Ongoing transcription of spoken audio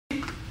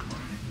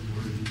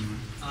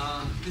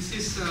This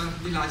is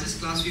the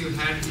largest class we have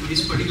had in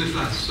this particular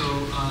class. So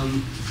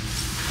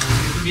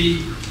it will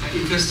be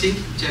interesting,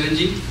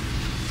 challenging.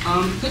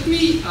 Let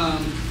me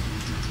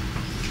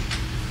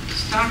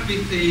start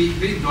with a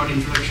very broad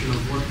introduction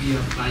of what we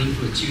are planning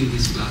to achieve in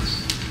this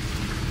class.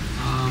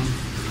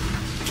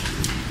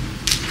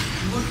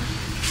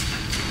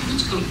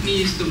 Which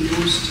company is the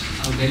most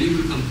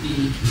valuable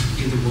company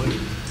in the world?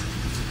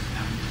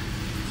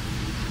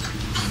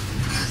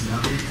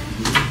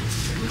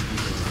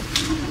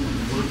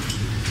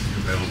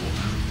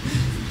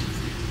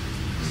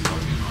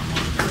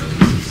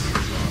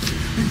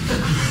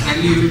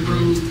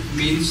 Valuable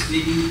means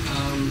the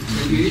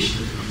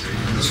valuation,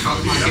 the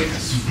stock market,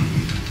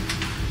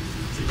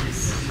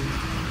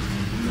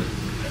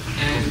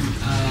 and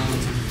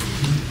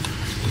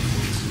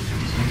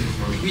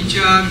which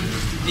are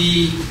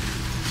the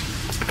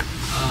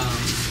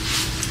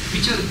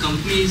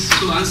companies?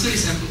 So answer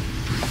is Apple.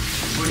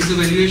 What is the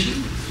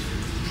valuation?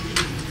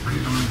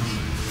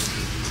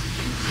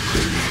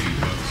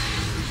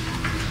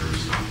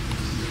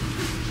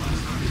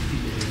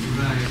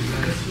 Right.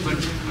 But I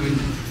mean, I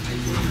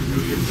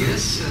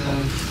guess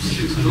you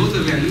should know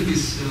the value. You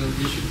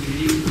should be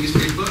reading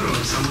newspaper or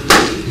some other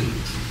thing,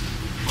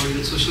 or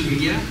even social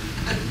media.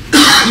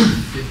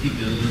 50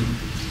 billion.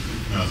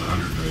 No, it's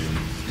 100 billion.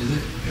 Is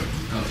it? Yep.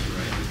 Oh,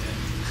 right. Okay.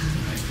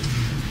 Right.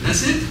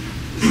 That's it?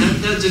 Is that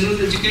the general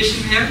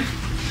education we have?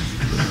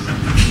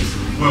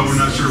 Well, we're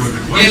not sure what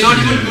the We question are not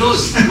even is.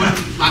 close. What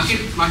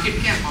market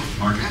cap of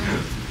Market Apple?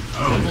 cap.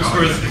 Oh, Apple's God,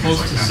 worth I think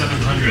close it's to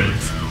like 700.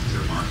 No,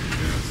 their market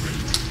cap.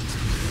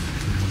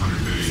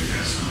 100 billion.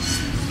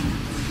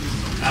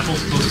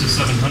 Apple's close to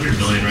 700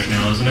 billion right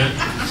now, isn't it?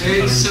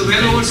 It's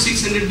well over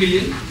 600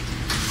 billion.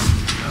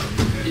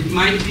 It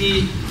might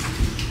be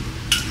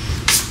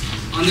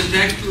on the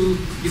track to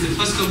be the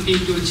first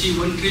company to achieve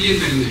 1 trillion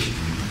valuation.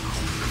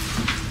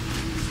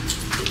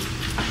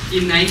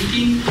 In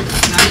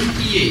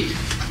 1998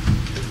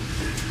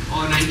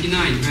 or 99,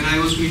 when I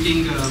was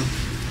meeting the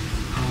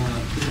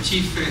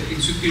chief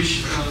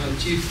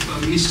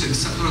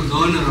minister, or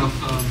governor of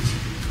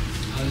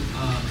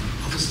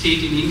a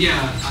state in India,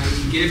 I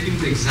gave him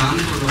the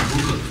example of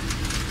Google.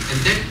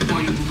 At that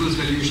point, Google's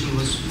valuation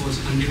was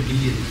 100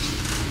 billion.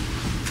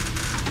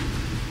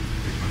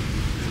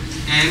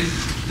 And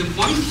the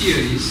point here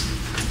is,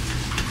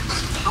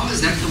 how has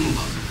that come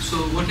about?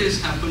 So what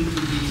has happened to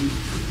the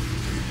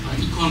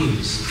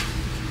economies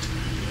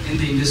and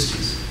the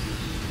industries?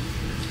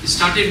 It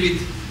started with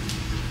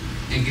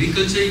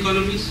agriculture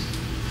economies,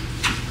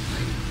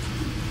 right?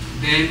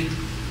 Then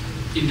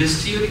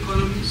industrial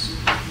economies.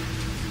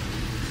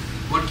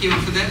 What came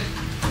after that?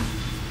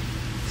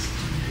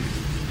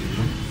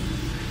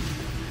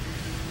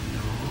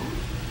 No.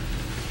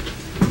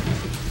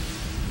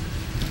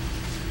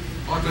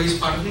 Auto is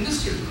part of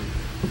industrial economy.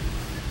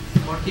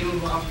 What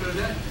came after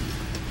that?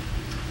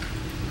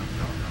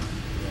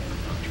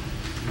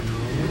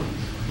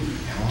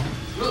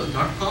 No,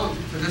 .com,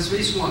 but that's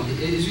very small.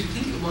 As you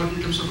think about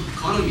in terms of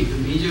economy, the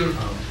major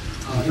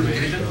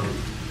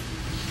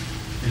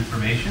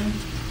Information?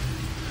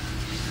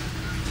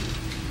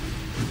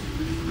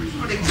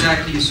 Not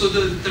exactly. So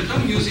the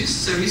term used is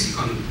service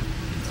economy.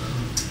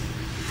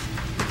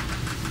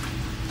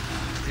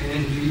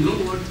 And do you know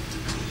what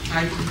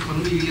type of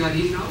economy we are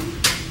in now?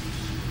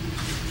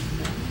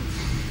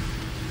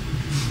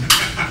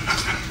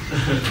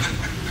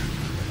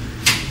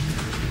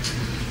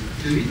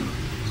 Do we?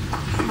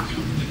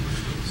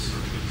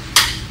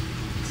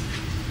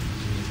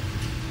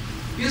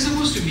 We are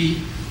supposed to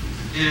be,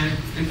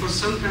 and for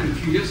some time, a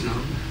few years now,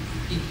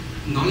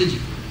 knowledge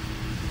economy.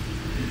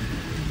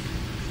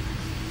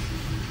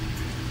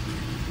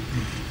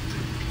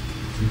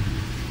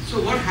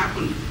 So what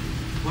happened?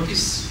 What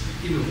is,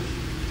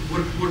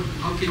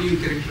 how can you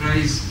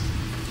characterize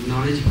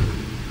knowledge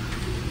economy?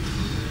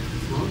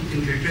 Well, you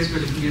can characterize by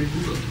looking at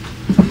Google.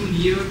 2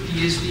 near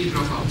PhD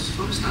dropouts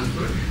from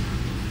Stanford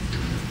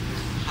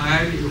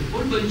hired a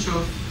whole bunch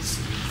of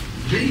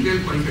very well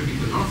qualified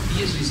people, not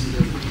PhDs in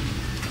the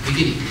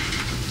beginning.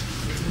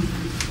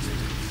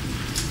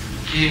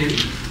 And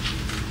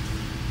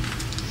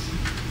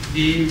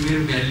they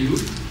were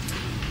valued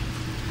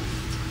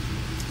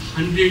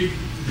 $100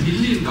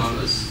 billion.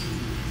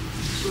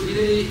 So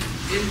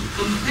and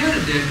compare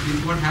that with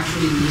what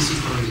happened in these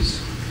economies.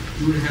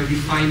 You would have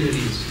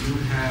refineries, you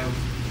would have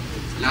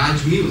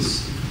large mills,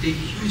 take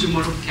huge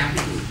amount of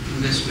capital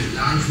investment.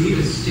 Large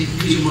mills take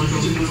huge amount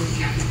of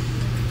capital,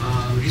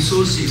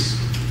 resources,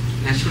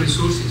 natural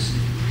resources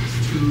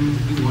to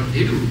do what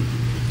they do,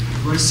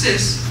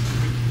 versus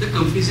the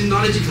companies in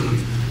knowledge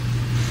economy,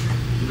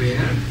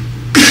 where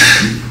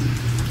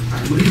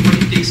primarily what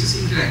it takes is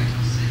intellect,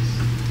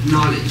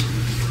 knowledge,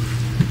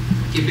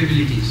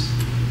 capabilities,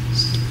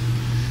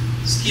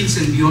 skills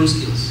and beyond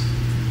skills.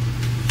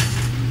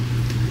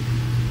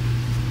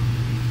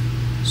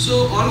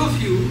 So all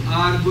of you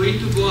are going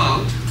to go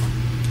out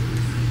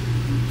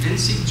and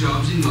seek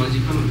jobs in knowledge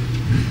economy.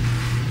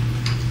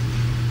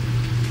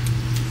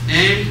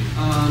 And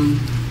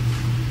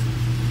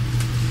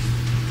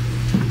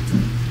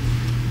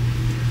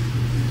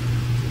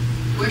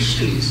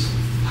question is,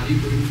 are you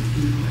going to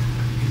be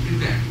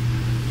prepared?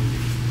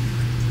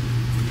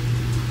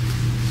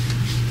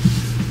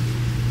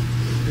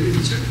 Very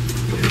Richard?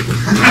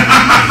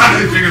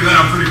 I figured that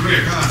out pretty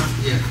quick, huh?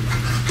 Yeah.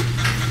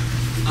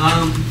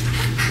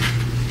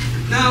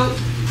 Now,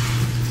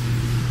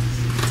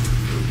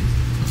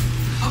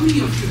 how many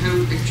of you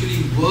have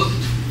actually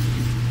worked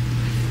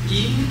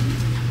in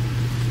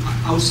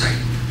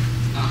outside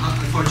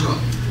for job?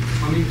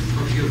 How many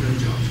of you have done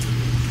jobs?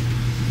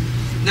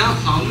 Now,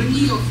 how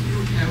many of you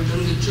have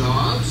done the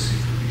jobs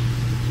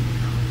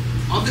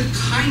of the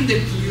kind that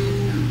you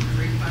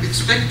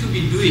expect to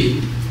be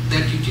doing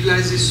that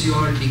utilizes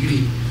your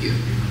degree here?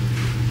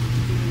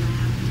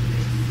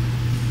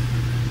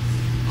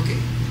 Okay.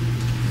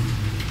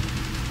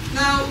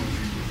 Now,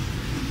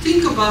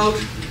 think about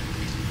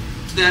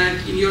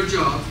that in your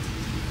job,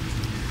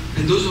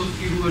 and those of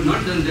you who have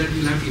not done that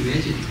will have to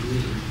imagine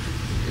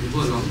and go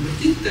along. But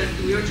think that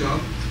in your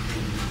job,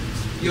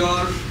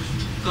 your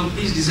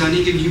company is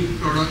designing a new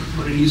product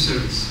or a new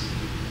service.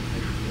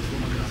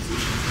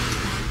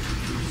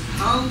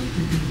 How?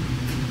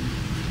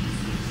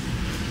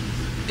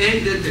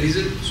 And then there is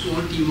a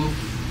small team of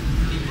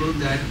people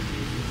that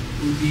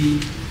will be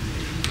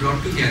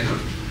brought together.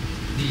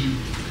 The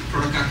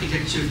product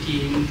architecture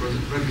team,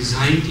 product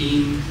design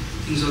team,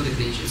 things of that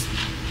nature.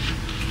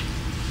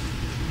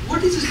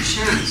 What is the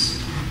chance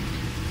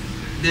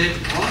that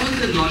all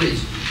the knowledge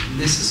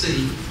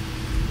necessary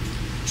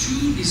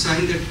to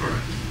design that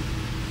product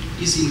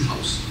is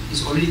in-house,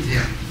 is already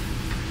there?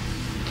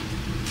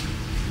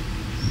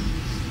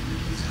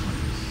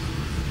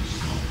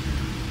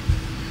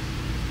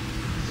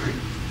 Right?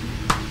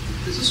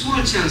 There's a small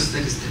chance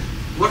that is there.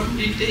 What would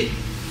it take?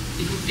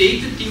 It would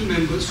take the team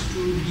members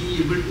to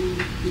be able to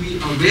be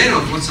aware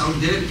of what's out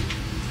there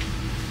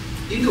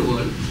in the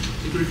world.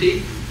 It will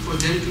take for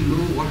them to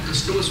know what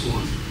customers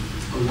want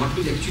or what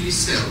will actually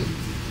sell,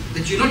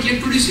 that you're not yet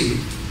producing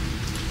it.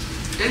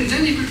 And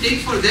then it will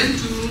take for them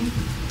to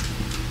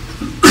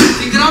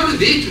figure out a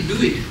way to do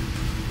it.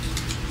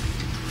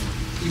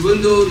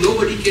 Even though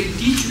nobody can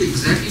teach you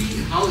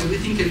exactly how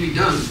everything can be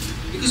done,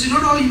 because you're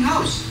not all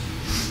in-house.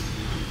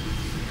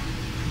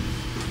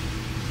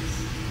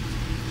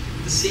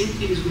 The same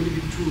thing is going to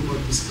be true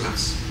about this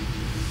class.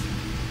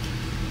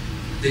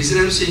 The reason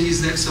I'm saying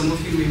is that some of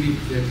you may be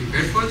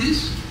prepared for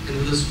this and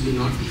others may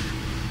not be.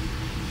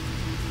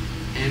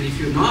 And if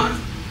you're not,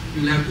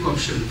 you'll have two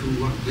options: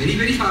 to work very,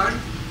 very hard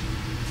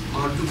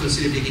or to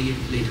consider taking it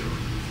later on.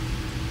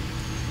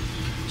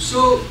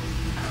 So,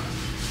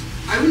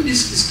 I will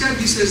describe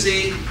this as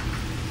an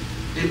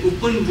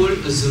open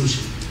world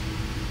assumption.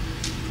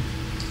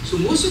 So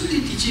most of the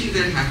teaching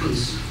that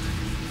happens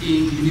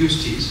in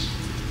universities,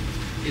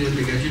 in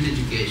undergraduate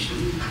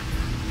education,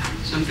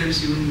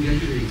 sometimes even in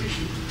graduate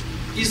education,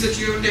 is that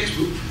you have a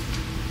textbook,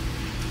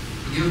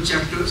 you have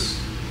chapters,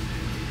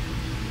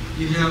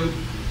 you have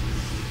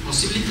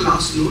possibly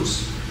class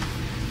notes,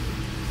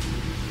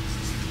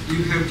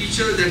 you have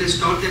teacher that has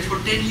taught that for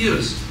 10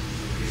 years.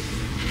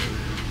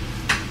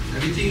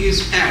 Everything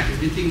is pat,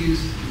 everything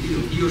is,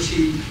 he or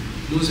she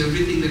knows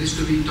everything that is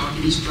to be taught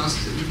in each class,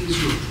 everything is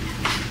known.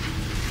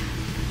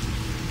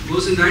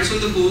 Goes and writes on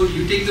the board,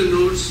 you take the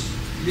notes,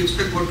 you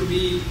expect what to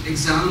be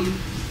exam,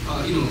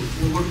 what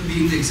will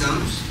be in the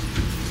exams.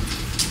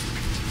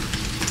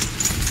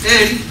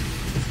 And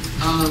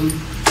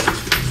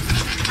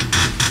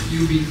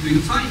you'll be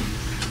doing fine,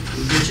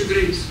 you'll get your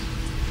grades.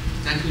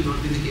 That will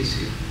not be the case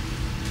here.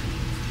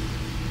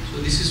 So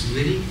this is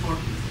very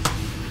important.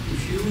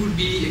 If you would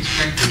be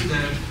expecting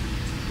that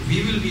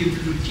we will be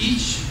able to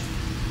teach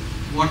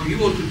what we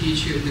want to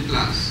teach here in the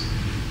class,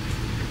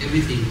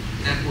 everything,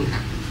 that won't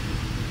happen.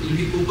 It will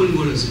be open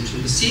world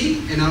assumption. The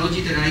same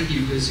analogy that I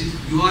give you is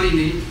if you are in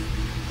a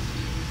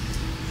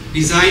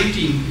design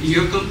team in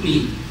your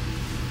company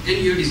and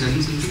you are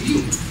designing something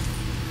new.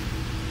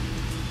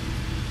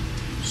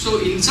 So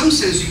in some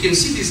sense you can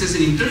see this as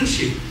an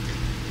internship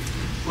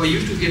for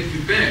you to get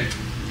prepared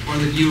for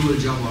the real world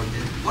job out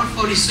there. Or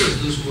for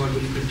research, those who are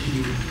going to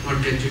continue,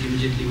 not graduate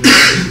immediately when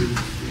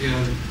they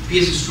are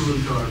PhD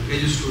student or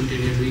graduate student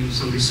and they are doing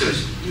some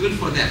research. Even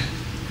for that,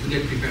 you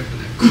get prepared for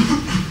that.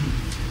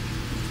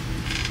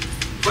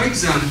 For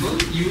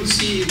example, you will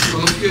see,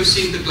 all of you have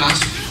seen the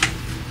class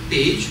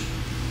page,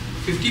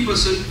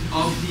 50%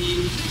 of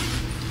the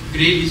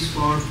grade is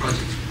for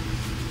project.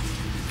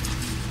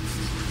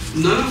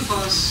 None of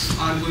us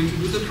are going to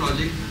do the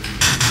project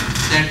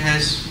that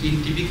has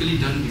been typically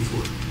done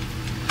before.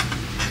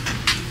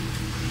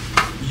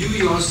 You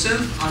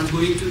yourself are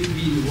going to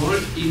be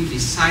involved in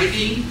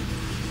deciding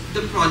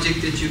the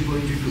project that you're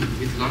going to do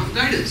with a lot of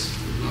guidance.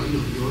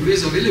 You're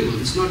always available.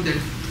 It's not that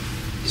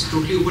it's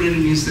totally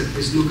open-ended means that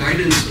there's no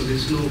guidance or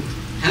there's no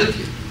help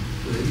here.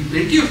 There will be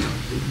plenty of help,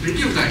 there will be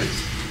plenty of guidance.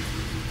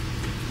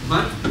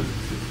 But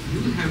you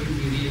will have to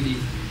be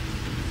really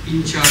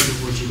in charge of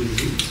what you're going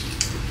to do.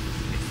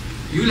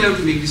 You will have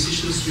to make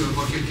decisions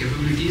about your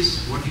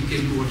capabilities, what you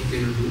can do, what you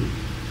cannot do.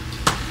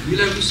 You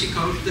will have to seek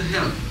out the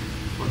help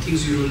for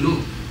things you don't know.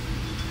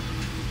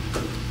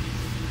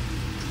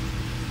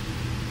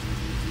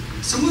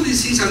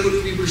 these things I'm going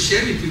to be able to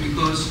share with you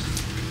because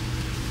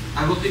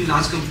I worked in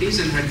large companies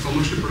and had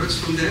commercial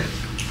products from there.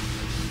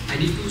 I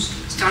did 2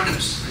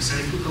 startups. I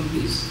started 2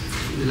 companies.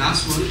 The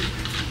last one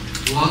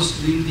was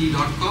during the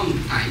 .com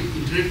time,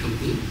 internet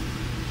company,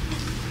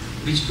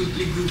 which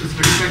quickly grew to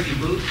 35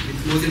 people, with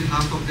more than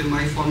half of them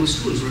my former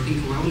students working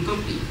for my own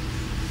company.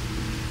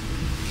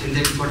 And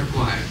then it got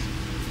acquired.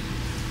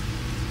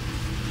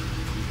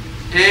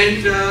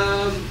 And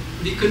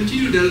we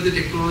continue to develop the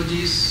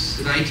technologies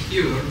right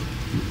here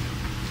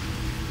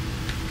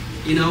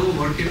in our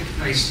work at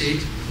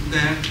Tri-State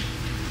that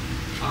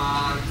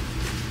are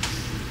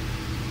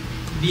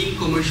being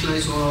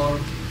commercialized or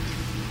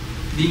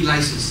being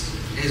licensed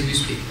as we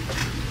speak.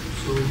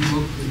 So we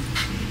work with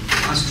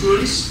our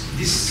students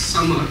this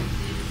summer.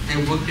 I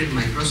worked at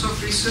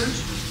Microsoft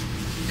Research,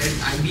 at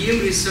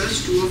IBM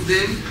Research, 2 of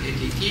them, at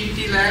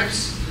AT&T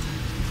Labs,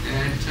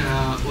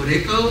 at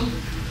Oracle,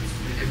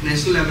 at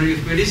National Library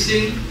of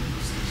Medicine,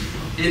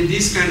 and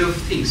these kind of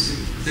things,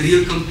 the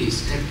real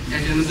companies, at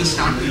another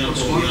startup or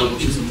small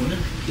company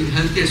in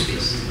healthcare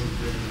space,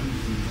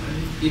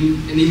 in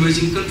an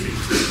emerging country.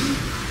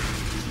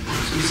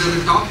 So these are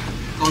the top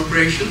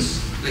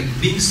corporations like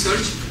Bing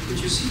Search,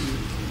 which you see.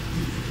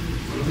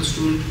 One of the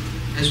students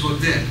has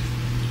worked there.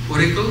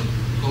 Oracle,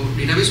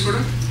 database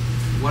product.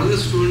 One of the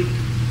students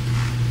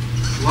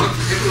worked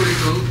at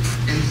Oracle,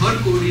 and her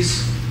code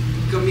is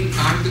becoming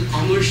part of the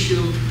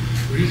commercial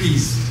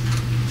release,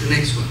 the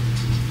next one.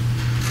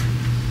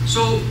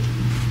 So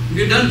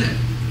we've done that.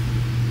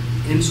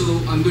 And so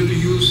I'm going to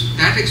use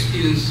that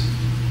experience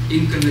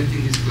in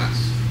conducting this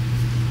class.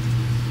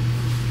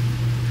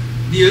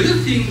 The other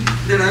thing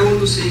that I want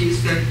to say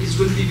is that it's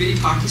going to be very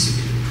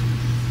participatory.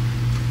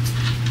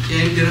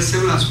 And there are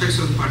several aspects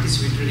of the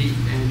participatory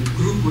and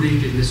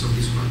group-orientedness of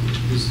this problem.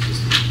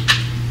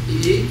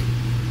 A,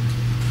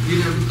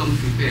 you have to come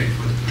prepared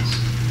for the class.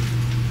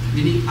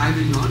 Meaning I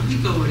will not be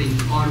covering,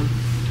 or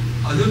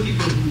other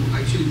people who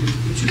actually the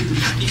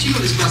teaching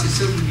of this class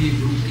itself will be a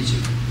group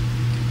teaching.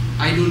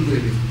 I don't know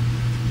everything.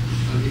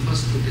 I'll be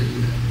first to tell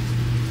you that.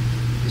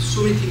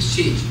 So many things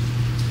change.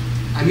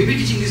 I may be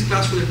teaching this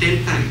class for the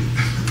 10th time,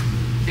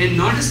 and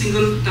not a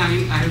single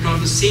time I have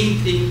taught the same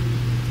thing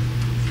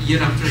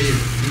year after year,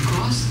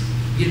 because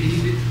we are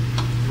dealing with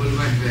World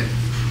Wide Web.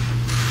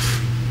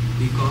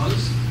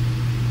 Because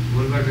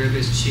World Wide Web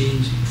has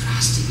changed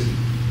drastically.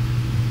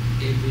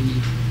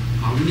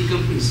 How many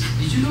companies?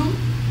 Did you know?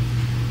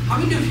 How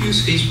many of you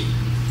use Facebook?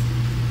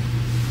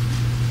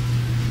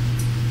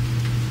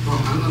 Well,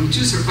 I'm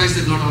actually surprised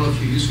that not all of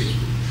you use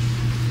Facebook.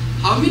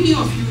 How many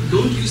of you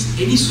don't use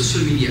any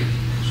social media?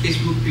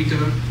 Facebook,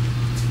 Twitter.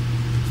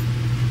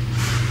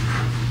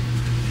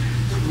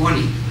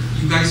 Warning,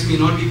 you guys may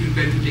not be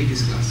prepared to take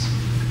this class.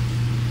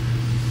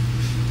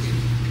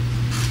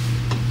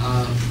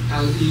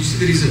 You see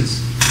the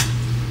results.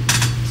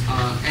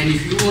 And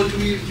if you want to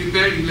be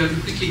prepared, you will have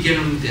to quickly get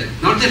on there.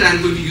 Not that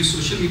I'm going to use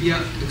social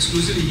media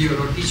exclusively here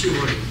or teach you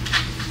about it.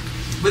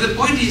 But the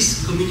point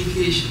is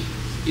communication,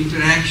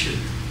 interaction.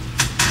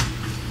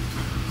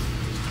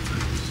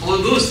 All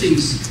those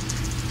things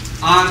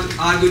are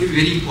going to be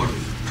very important.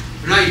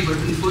 Right, but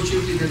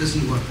unfortunately that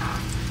doesn't work.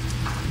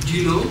 Do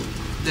you know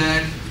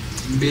that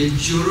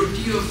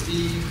majority of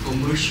the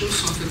commercial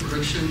software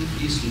production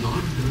is not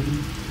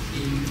done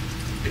in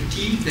a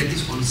team that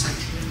is on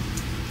site?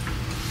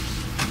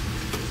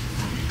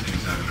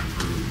 Things haven't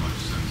improved much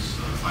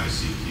since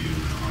ICQ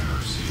and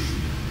IRC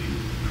and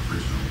the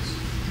originals.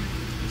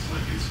 It's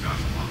like it's gotten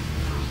a lot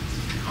more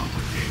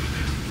complicated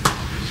and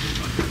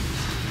obviously like,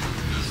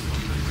 and that's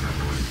one thing that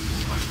I've always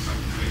disliked about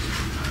the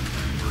Facebook kind of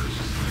thing, where it's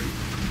just like,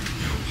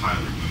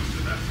 pilot moves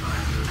at that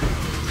time to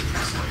code.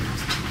 It's like,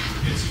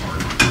 it's hard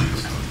to find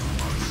stuff on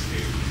a lot of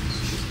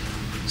occasions.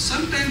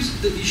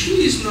 Sometimes the issue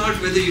is not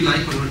whether you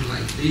like or not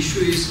like. The issue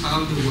is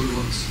how the world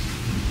works.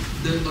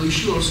 The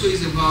issue also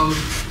is about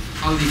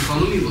how the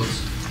economy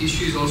works. The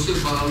issue is also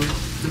about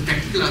the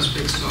practical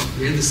aspects of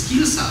where the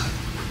skills are.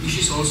 The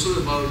issue is also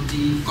about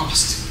the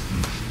cost.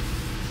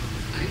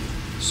 Right?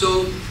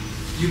 So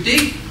you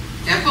take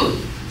Apple,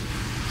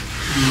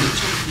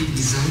 much of the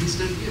design is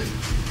done here,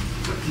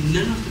 but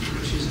none of the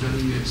production is done in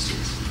the United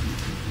States.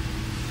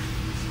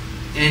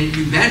 And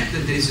you bet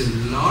that there is a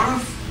lot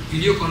of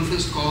video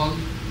conference call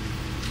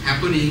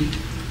happening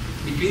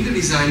between the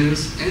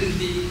designers and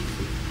the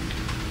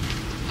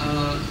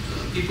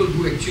people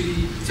who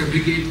actually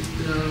fabricate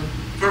the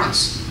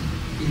products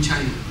in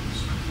China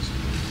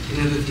and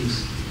other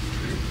things.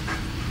 Right?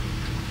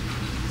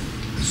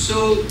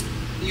 So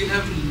you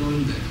have to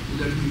learn that. You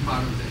have to be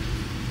part of that.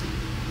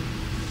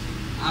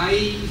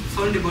 I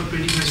fund about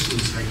 25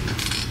 students right now.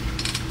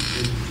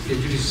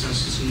 Graduate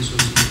assistant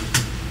associate.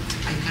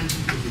 I can't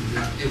keep up with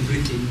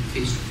everything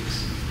face to face.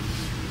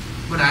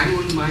 But I'm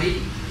on my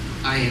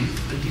IM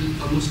until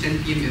almost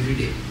 10 p.m. every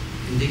day,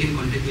 and they can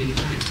contact me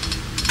anytime.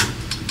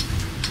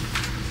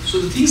 So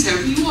the things have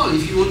to evolve.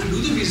 If you want to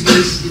do the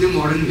business in a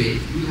modern way,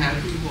 you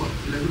have to evolve.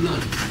 You have to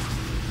learn.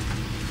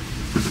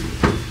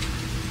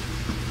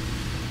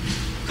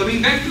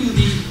 Coming back to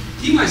the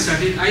team I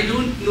started, I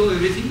don't know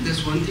everything,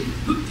 that's one thing.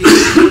 Things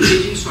are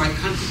changing, so I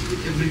can't teach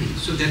with everything.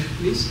 So that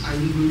means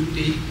I'm going to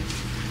take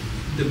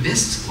the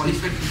best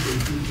qualified people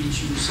to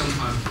teach you some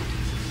part of it.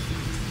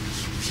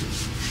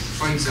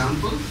 For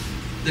example,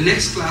 the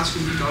next class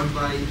will be taught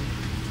by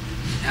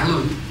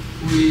Alan,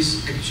 who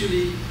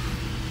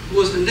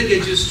was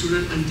undergraduate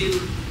student until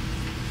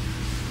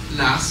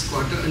last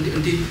quarter,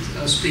 until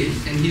spring,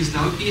 and he is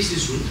now a PhD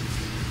student.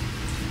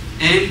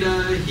 And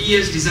he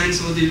has designed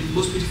some of the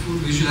most beautiful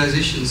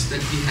visualizations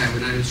that we have,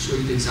 and I will show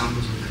you the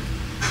examples of that.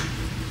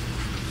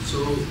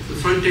 So the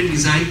front-end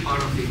design part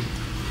of it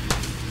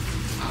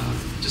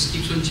just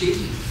keeps on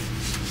changing.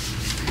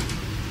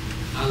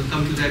 I'll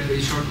come to that very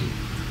shortly.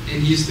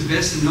 And he is the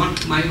best, and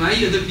not my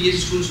other PhD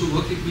students who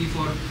work with me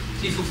for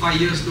 3, 4,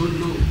 5 years don't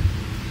know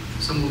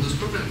some of those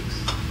programs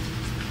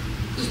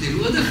because they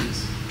do other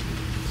things.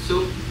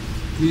 So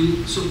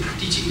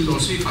teaching will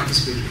also be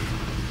participatory.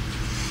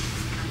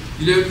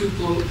 You have to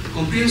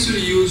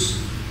comprehensively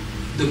use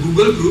the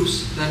Google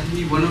groups. That will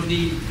be one of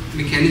the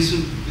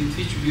mechanisms with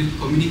which we will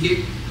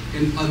communicate,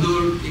 and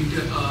other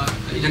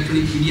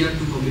electronic media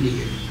to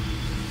communicate.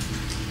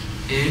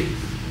 And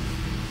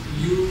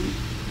you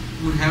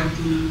would have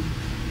to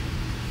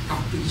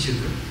talk to each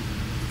other,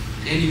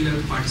 and you will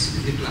have to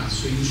participate in the class.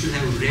 So you should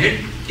have read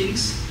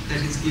things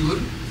that is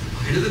given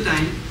ahead of the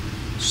time,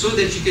 so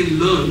that you can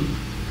learn.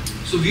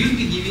 So we will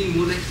be giving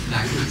more like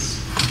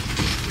guidance,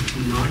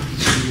 not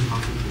teaching you how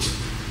to code.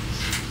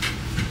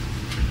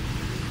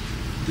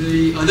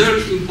 The other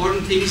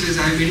important things, as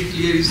I am very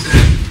clear, is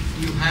that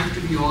you have to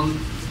be all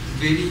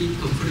very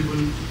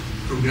comfortable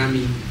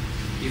programming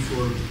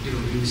before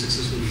you'll be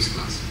successful in this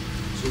class.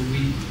 So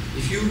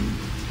if you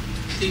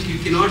think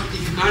if you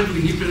can't do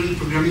independent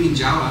programming in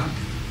Java,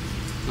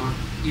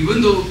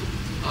 even though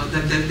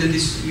then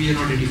we are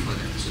not ready for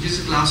that. So this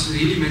is a class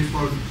really meant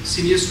for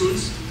senior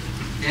students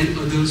and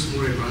others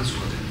more advanced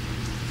for that.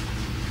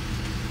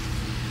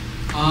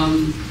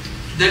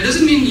 That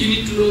doesn't mean you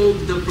need to know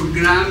the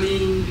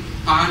programming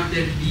part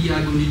that we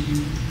are going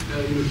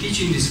to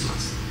teach in this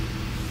class.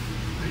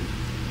 Right?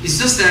 It's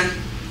just that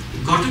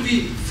you've got to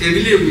be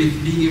familiar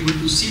with being able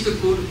to see the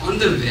code on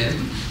the web,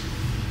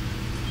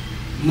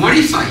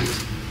 modify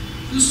it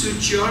to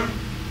suit your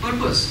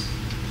purpose.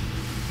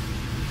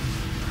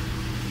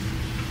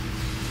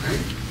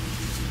 Right?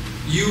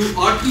 You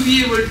ought to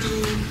be able to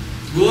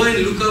go and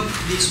look up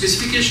the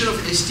specification of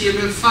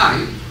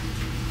HTML5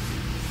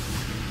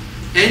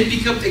 and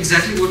pick up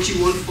exactly what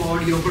you want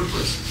for your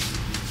purpose.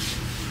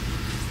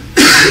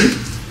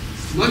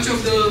 Much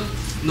of the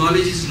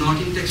knowledge is not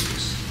in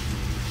textbooks,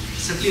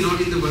 certainly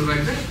not in the World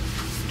Wide Web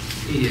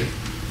area.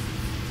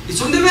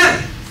 It's on the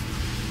web.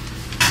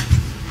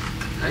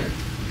 Right?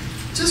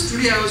 Just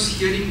today I was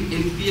hearing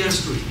NPR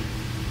story,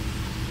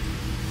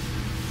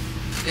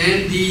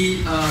 and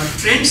the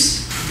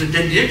trends, the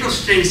director of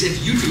trends at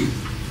YouTube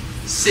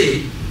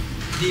say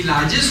the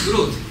largest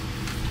growth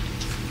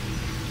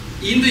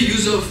in the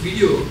use of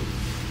video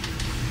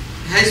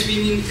has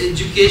been in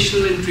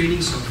educational and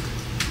training software.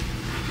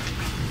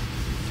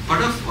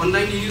 Part of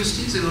online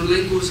universities and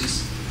online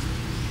courses.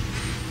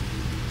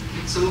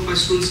 Some of my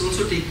students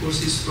also take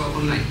courses from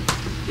online.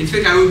 In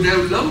fact, I would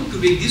have loved to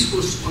make this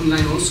course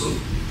online also.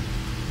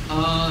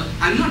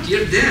 I'm not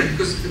yet there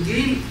because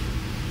again,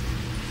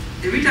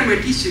 every time I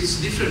teach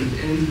it's different,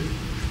 and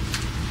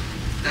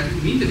that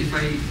would mean that if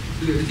I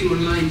do everything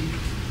online,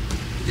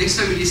 next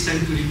time it is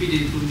time to repeat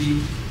it, it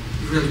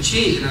will have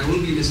changed and I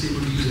won't be necessarily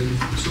able to use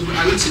everything. So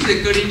I will still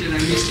record it, and I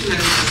may still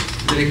have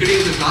the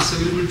recording of the class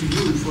available to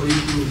you for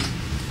you to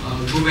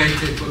go back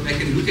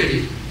and look at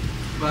it.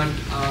 But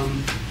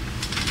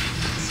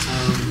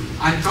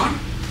I taught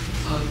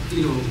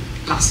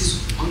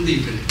classes on the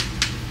internet.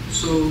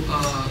 So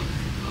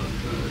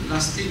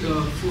last 4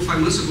 or 5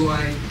 months ago,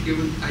 I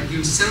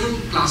gave several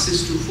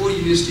classes to 4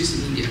 universities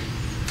in India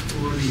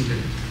over the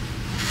internet,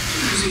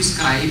 using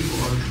Skype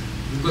or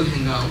Google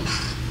Hangout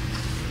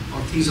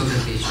or things of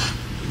that nature,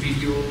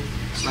 video,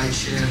 slide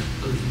share,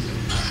 other things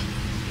like that.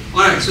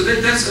 All right, so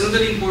that's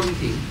another important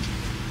thing.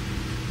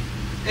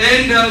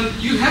 And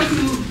you have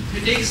to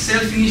take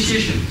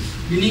self-initiation,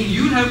 meaning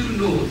you have to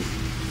know.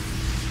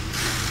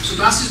 So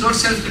class is not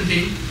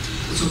self-contained,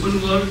 it's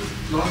open world,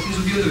 a lot of things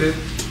will be on the web,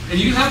 and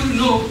you have to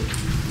know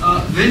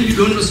when you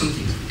don't know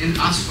something and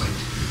ask for it.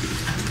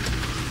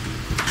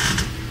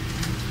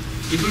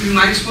 It will be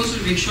my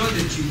responsibility to make sure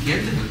that you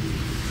get the help,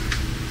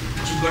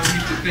 that you've got to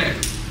be prepared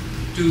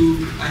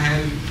I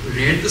have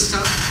read the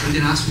stuff and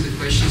then ask me the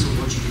questions of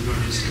what you did not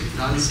understand,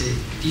 rather than say,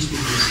 teach me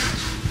from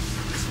scratch.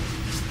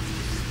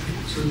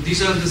 So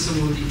these are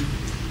some of the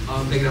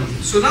background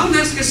things. So now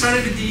let's get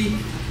started with the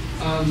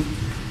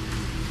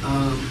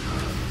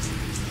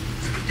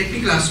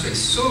technical aspects.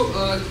 So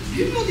do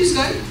you know this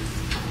guy?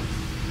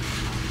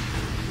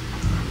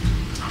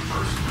 Not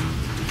personally.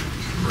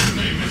 Heard the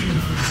name many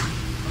times.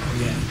 Oh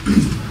yeah.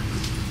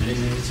 I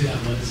didn't know who that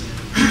was.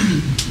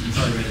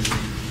 Probably read his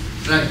name.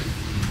 Right.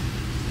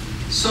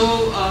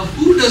 So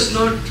who does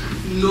not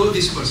know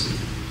this person?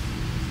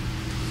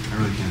 I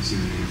really can't see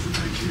the name from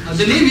back here.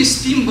 The name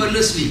is Tim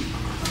Berners-Lee.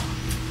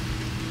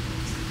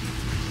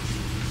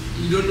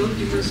 You don't know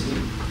Tim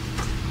Berners-Lee?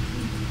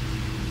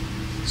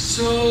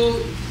 So,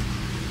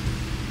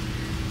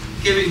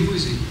 Kevin, who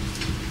is he?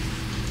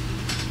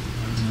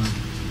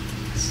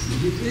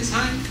 He plays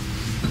high.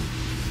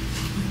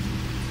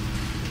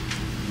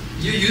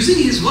 You're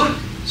using his work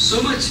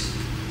so much.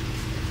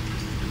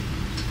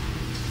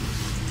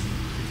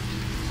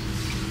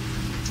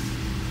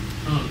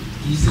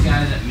 He's the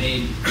guy that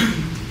made,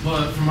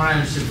 well, from what I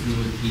understood from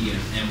Wikipedia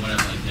and what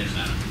I've read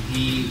about him,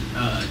 he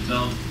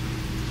developed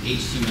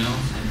HTML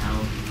and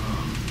how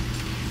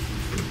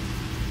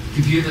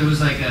there was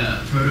like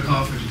a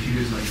protocol for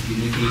computers to like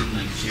communicate and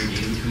like share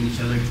data between each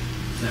other.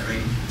 Is that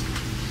right?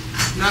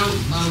 Now,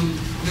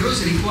 there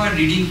was a required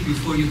reading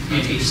before you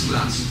came to this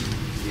class.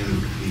 Yeah, the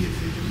Wikipedia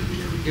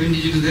page. Kevin,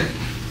 did you do that?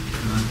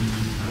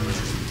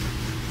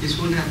 This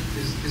won't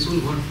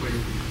work for you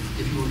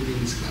if you want to be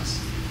in this class.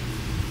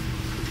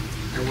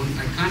 I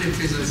can't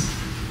emphasize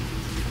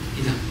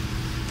enough.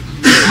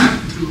 You have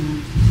to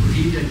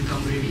read and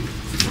come ready.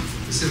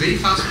 It's a very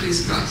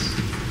fast-paced class.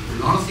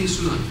 A lot of things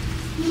to learn.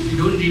 If you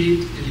don't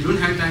read it and you don't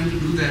have time to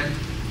do that,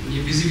 and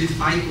you're busy with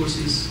 5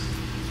 courses,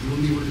 you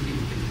won't be able to keep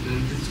it. And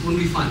it won't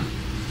be fun.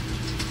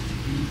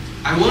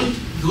 I want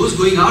those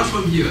going out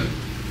from here.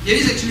 Here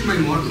is actually my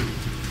model.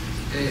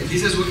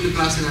 This has worked in the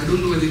class, and I don't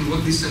know whether it will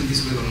work this time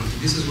this way or not.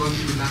 This has worked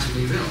in the class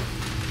very well.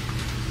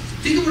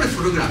 Think about a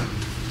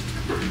photographer.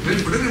 When a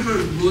photographer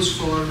goes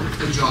for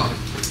a job,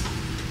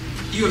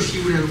 he or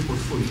she would have a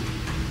portfolio.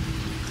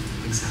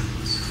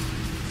 Examples.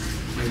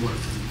 My work.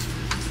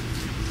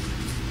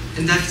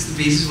 And that's the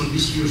basis on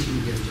which he or she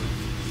will get a job.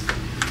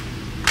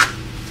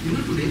 You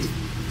know today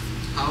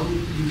how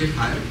you get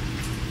hired?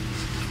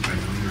 By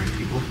knowing the right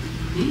people.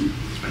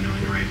 By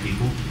knowing the right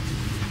people.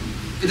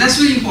 That's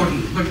very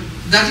important, but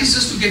that is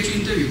just to get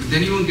you interviewed.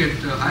 Then you won't get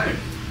hired.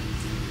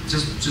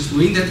 Just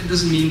knowing that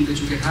doesn't mean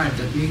that you get hired.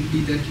 That may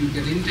be that you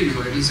get an interview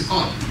or at least a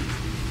call,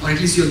 or at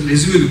least your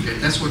resume looked at.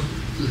 That's what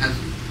will help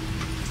you.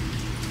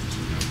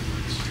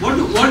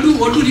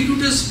 What do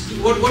recruiters?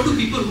 What do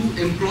people who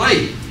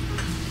employ?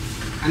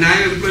 And I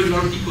have employed a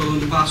lot of people in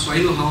the past, so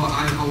I know how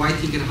I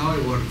think and how I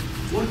work.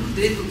 What do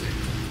they look at?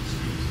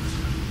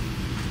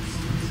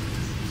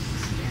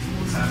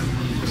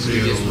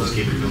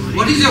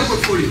 What is your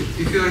portfolio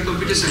if you are a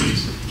computer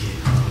scientist?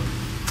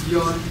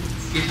 Your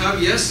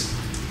GitHub, yes,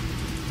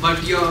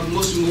 but your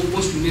most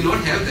may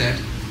not have that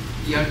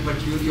yet,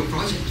 but your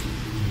project.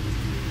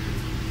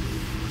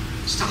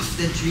 Stuff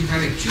that you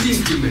have actually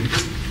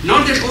implemented.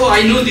 Not that, oh,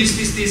 I know this.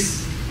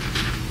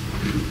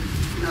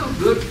 No,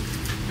 good.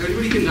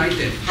 Everybody can write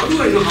that. How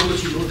do I know how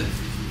much you know that?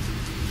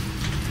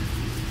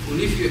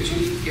 Only if you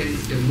actually can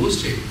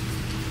demonstrate.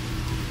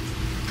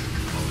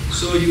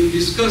 So you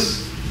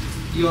discuss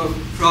your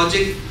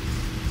project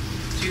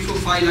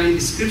 3-4-5 line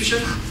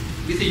description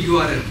with a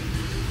URL.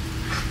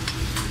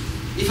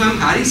 If I'm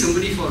hiring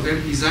somebody for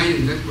web design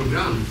and web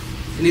program,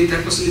 and if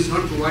that person is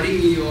not providing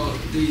me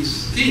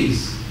these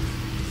things,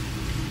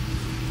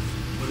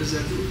 what does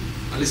that do?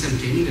 Unless I'm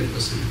training that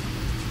person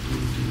to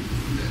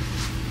do that.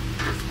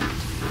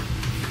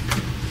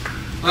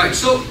 Alright,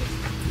 so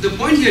the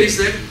point here is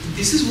that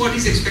this is what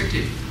is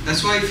expected.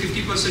 That's why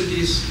 50%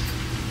 is,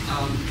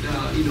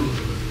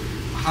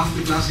 half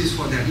the class is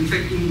for that. In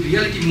fact, in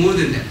reality, more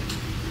than that.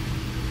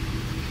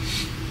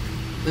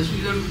 That's what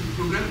you learn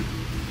program.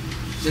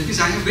 That means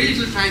I have very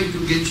little time to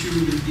get you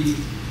with the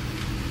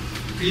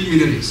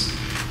preliminaries.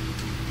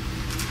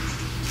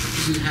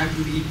 You will have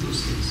to read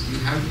those things. You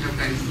have to have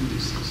time to do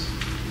these things.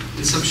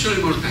 In some short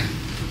amount of time.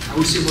 I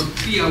would say about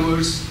 3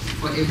 hours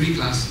for every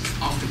class,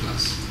 after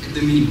class, at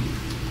the minimum.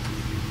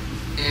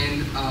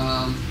 And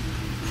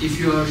if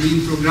you are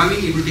doing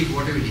programming, it will take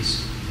whatever it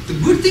is. The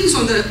good things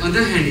on the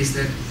other hand is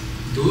that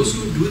those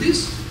who do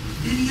this,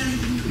 they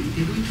really into it.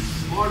 They do it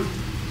for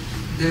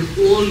their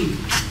own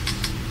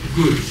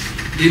good.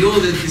 They know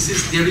that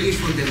they're doing it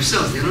for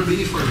themselves. They're not doing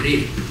it for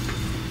grade.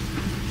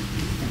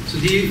 So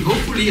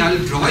hopefully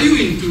I'll draw you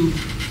into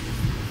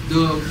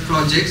the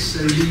projects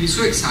and you'll be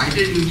so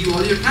excited and give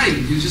all your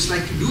time. You just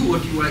like to do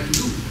what you like to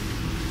do.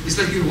 It's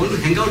like you want to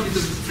hang out with a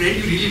friend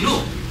you really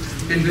know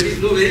and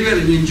know very well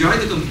and you enjoy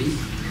the company.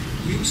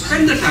 You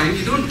spend the time,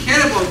 you don't care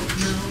about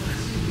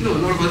a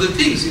lot of other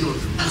things,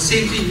 the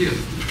same thing here.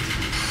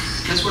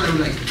 That's what I would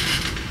like.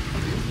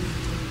 Okay.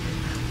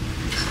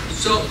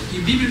 So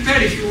you be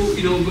prepared if you're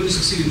going to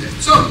succeed in that.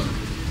 So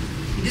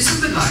this is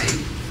the guy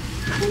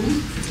who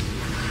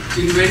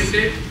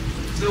invented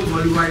the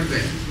World Wide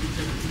Web.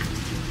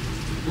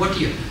 What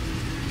year?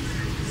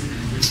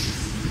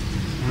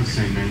 I would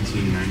say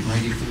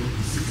 1990.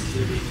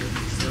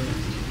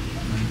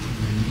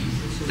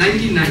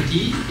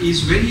 1990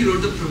 is when he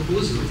wrote the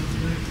proposal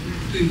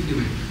to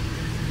implement.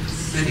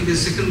 I think the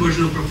second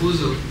version of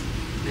proposal,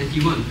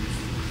 91.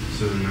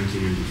 So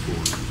 1994.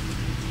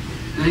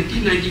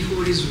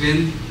 1994 is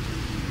when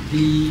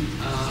the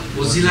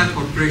Mozilla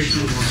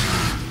Corporation was.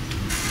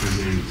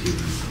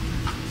 1992.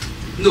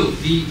 No,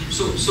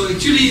 so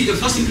actually the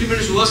first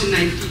implementation was in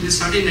they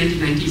started in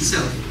 1990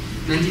 itself.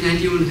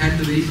 1991 had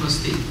the very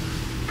first thing.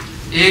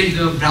 And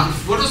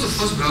what was the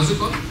first browser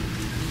called?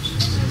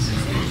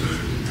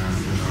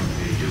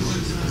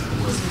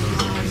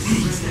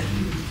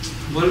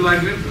 World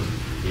Wide Web.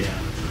 Yeah.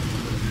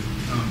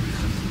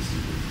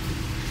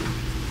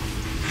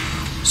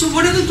 So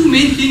what are the two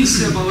main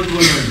things about World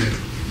Wide Web?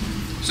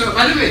 So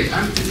by the way,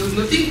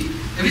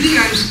 everything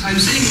I'm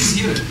saying is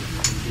here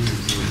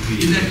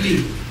in that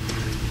link.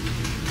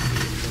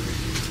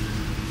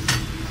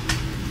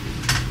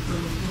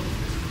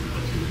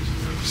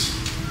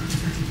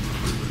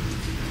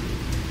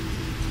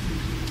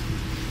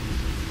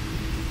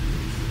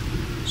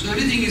 So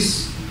everything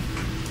is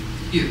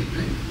here,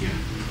 right? Yeah.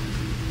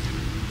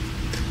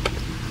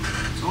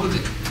 It's all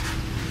there,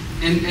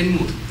 and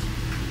more.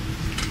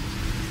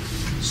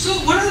 So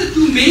what are the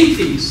two main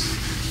things?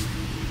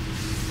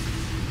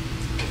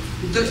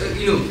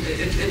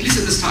 At least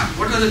at the start,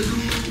 what are the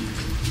two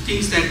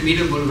things that made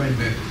a World Wide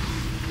Web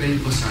when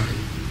it was started?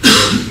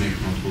 Make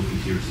multiple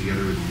computers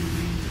together with one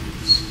main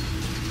things.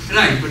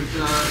 Right, but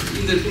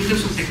in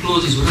terms of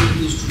technologies, what are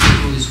those two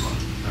technologies called?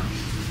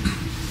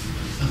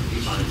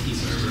 HTTP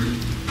server.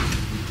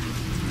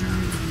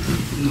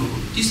 No,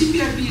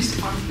 TCP/IP is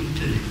part of the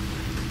internet.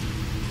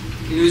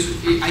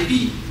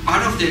 IP,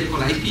 part of that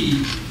called IP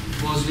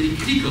was very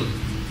critical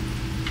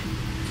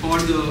for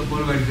the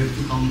World Wide Web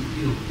to come,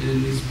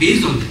 and it's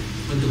based on that.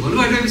 But the World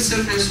Wide Web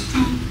itself has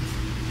two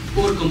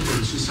core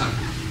components to start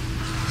with.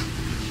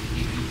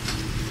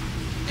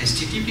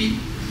 HTTP,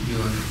 the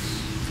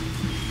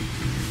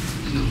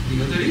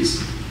other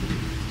is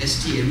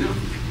HTML.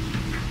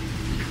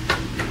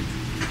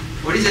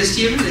 What is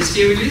HTML?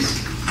 HTML is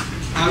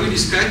how we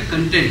describe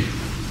content.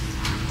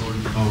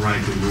 Oh, right,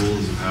 the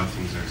rules of how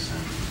things are sent.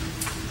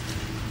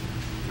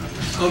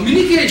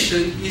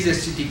 Communication is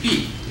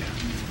HTTP. Yeah.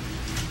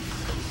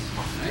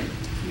 Right?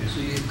 Yeah. So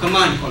you have a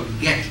command called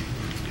get,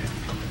 Yeah.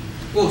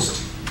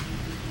 post.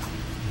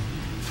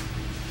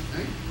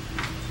 Right?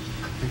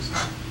 I think so.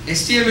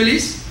 HTML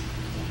is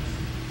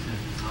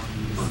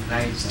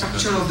Right.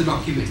 structure of the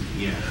document.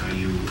 Yeah, how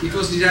you. It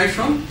was derived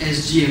from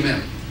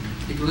HTML.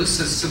 It was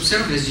a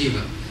subset of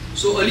HTML.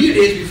 So earlier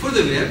days before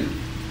the web,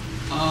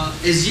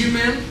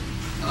 HTML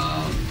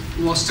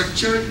was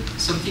structured,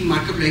 something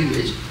markup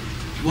language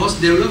was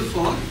developed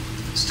for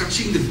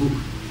structuring the book.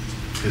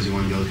 Because you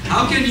want to go.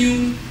 How can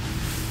you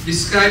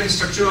describe the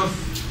structure of,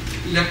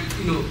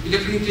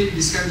 electronically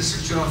describe the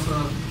structure of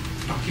a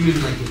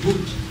document like a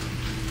book?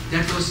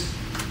 That was,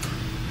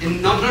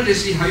 and not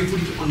necessarily how you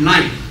put it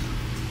online,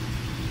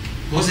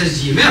 was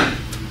HTML.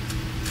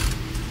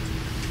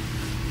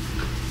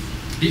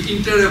 The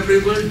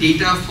interoperable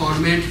data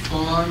format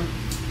for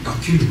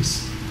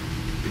documents.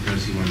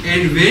 Because you want.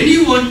 And when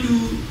you want to,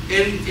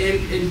 and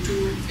to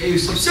a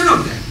subset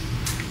of that,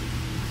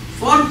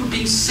 for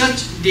putting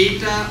such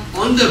data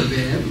on the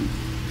web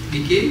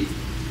became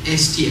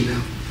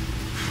HTML.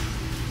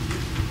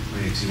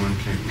 Wait, so you want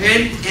to connect.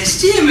 And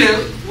HTML,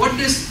 what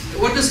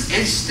does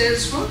H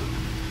stands for?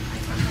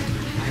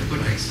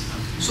 Hypertext.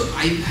 So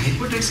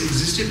hypertext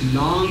existed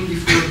long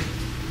before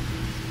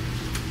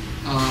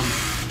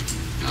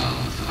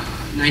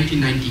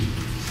 1990,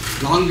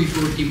 long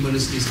before Tim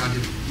Berners-Lee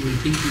started even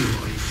thinking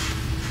about it.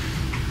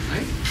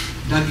 Right?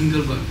 Doug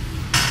Engelberg.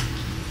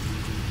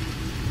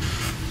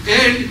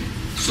 And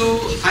so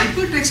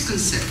hypertext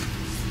concept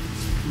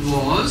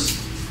was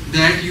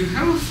that you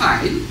have a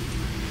file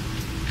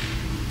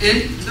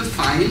and the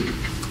file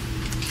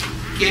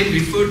can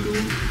refer to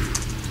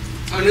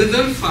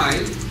another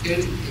file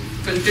and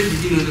content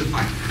within another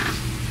file.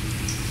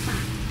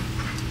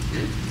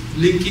 Okay?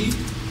 Linking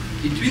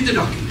between the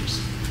documents.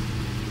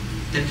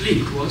 That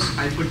link was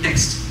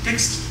hypertext.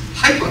 Text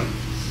hyper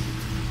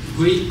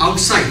going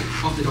outside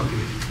of the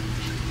document.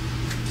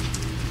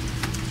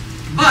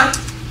 But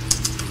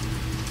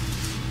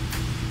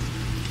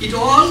it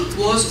all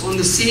was on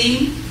the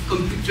same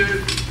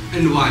computing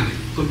environment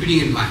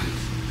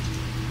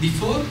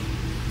before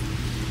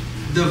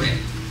the web.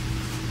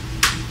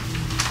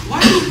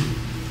 Why did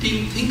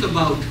Tim think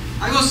about?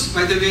 I was,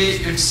 by the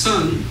way, at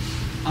CERN.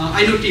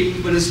 I know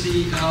Tim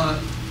Berners-Lee.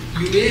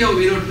 You may or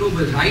may not know,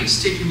 but Wright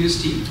State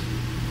University,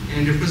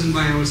 and represented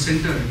by our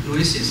center,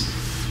 Noesis,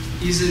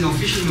 is an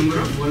official member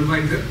of World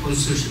Wide Web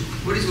Consortium.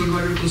 What is World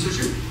Wide Web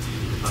Consortium?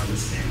 Define the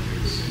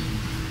standards.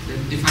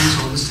 That defines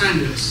all the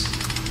standards.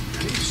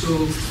 Right?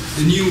 So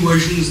the new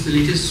versions, the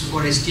latest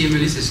for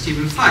HTML is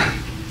HTML5.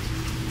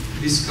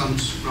 This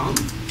comes from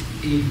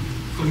a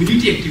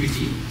community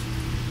activity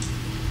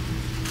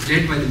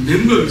led by the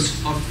members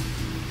of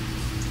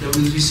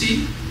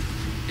WWC,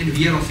 and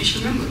we are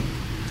official member.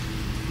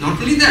 Not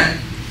only that,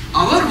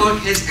 our work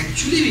has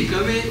actually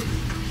become a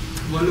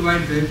World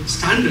Wide Web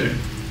standard.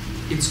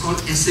 It's called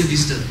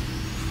SA-WSDL.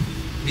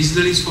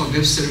 WSDL is for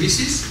web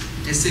services.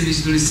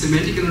 SA-WSDL is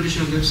semantic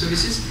annotation of web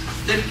services.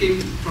 That came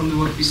from the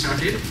work we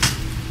started,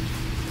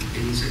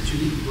 and it's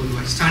actually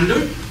worldwide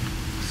standard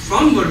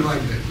from World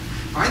Wide Web.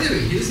 By the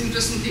way, here's an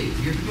interesting thing.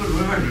 You have to know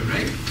World Wide Web,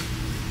 right?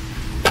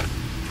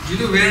 Do you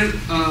know where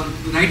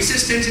the right side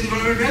stands in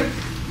World Wide Web?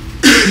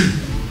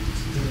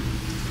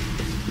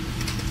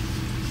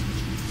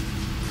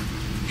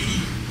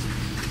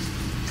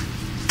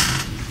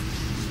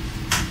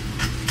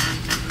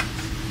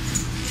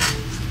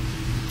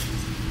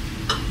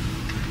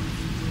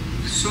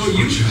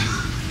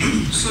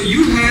 So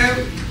you have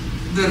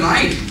the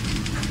right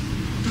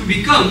to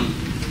become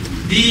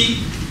the,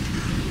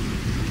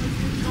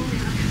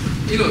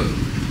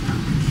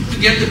 to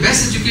get the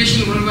best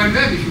education in World Wide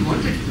Web if you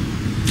want it.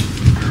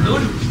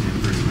 Don't.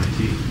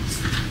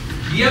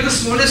 We are the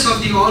smallest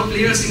of the all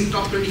players in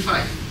top 25.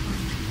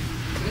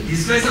 Right?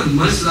 These guys are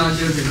much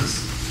larger than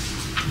us.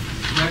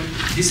 But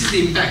this is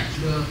the impact,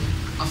 the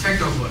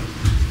effect of work.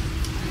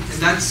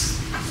 And that's,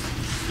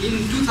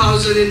 in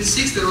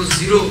 2006 there was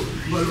zero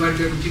World Wide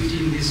Web activity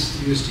in this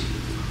university.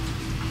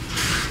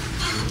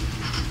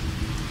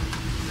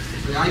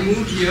 So I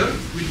moved here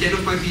with 10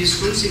 of my PhD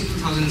students in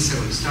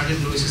 2007, started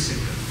Noesis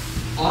Center.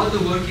 All the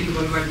work in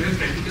World Wide Web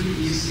practically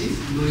is in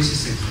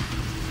Noesis Center.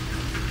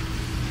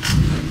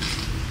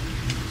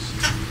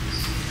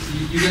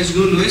 You guys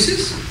know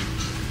Noesis?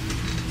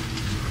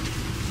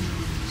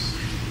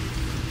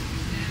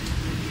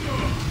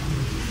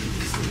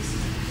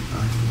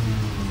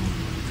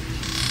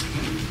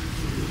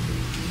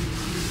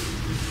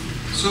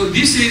 So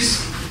this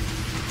is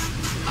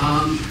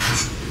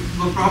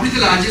probably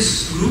the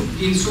largest group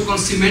in so-called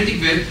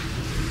semantic web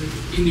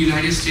in the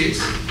United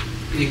States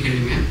in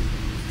academia,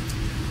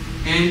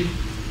 and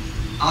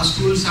our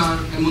students are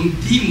among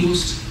the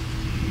most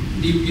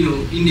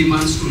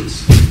in-demand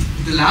students.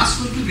 The last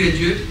one to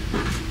graduate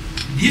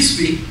this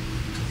week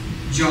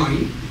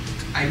joined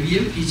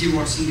IBM P.J.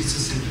 Watson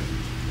Research Center.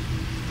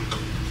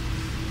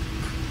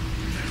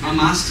 Our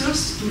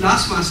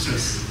last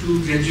masters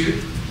to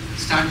graduate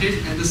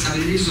started at the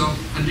salaries of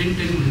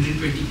 110 and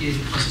 120K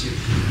first year.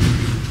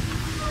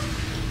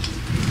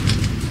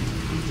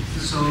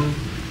 So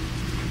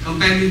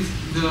compare with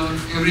the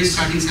average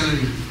starting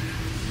salary,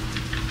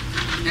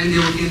 and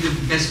they're working in the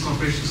best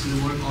corporations in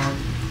the world or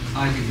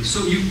arguably.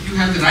 So you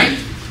have the right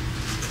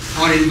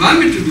or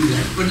environment to do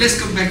that, but let's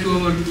come back to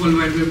our World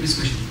Wide Web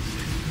discussion.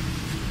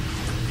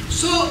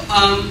 So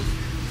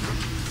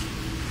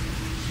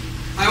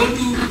I want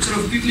to sort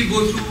of quickly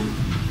go through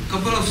a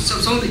couple of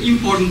some of the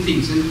important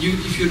things, and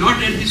if you're not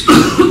read this, you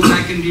can go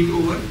back and read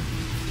over.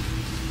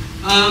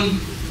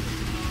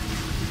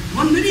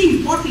 One very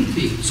important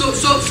thing. So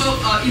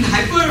in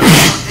hyper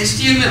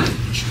HTML,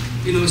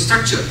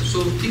 structure.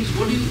 So things.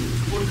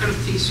 What kind of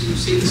things you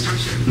say in the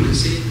structure? You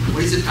say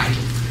what is the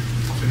title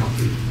of a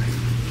document, right?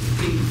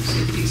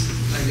 Say things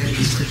like that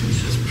in structure.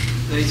 So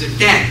there is a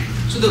tag.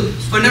 So the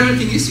fundamental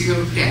thing is you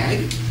have a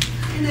tag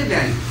and a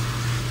value.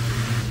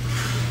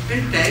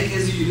 And tag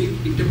has a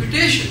unique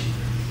interpretation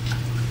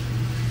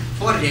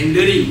for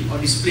rendering or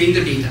displaying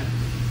the data.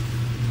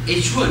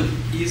 H1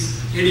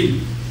 is heading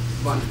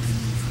 1,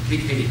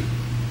 big heading.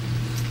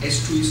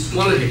 H2 is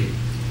smaller heading.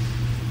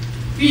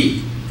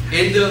 P,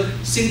 and the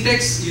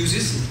syntax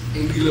uses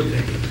angular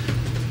bracket.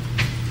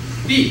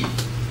 P,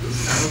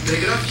 start of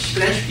paragraph,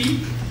 slash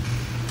P,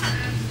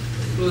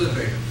 close the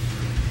paragraph.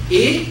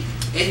 A,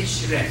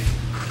 href.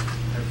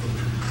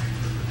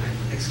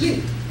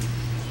 Explain.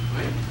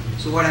 Right?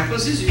 So what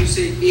happens is you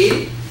say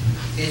A,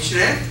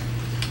 href,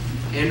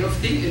 end of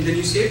thing, and then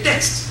you say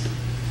text.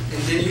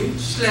 And then you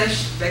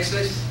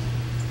backslash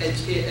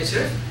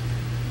href,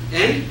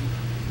 and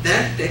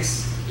that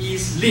text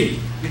is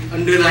linked with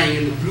underlying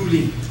and the blue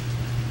link.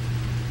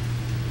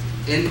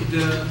 And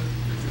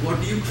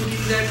what do you put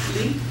in that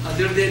link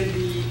other than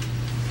the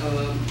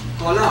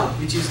call out,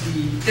 which is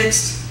the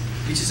text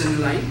which is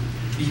underlined?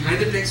 Behind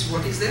the text,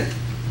 what is that?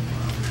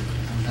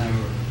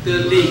 The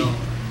link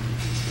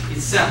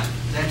itself.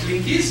 That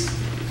link is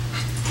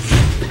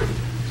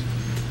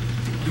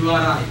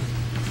URI.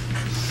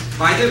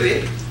 By the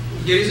way,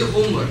 here is a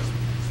homework.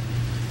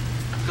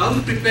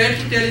 Come prepared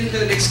to tell in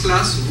the next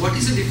class what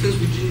is the difference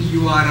between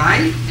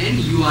URI and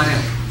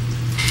URL.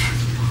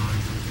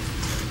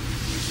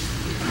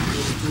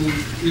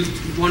 You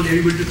want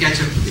everybody to catch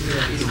up.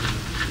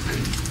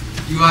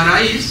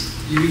 URI is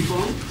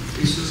uniform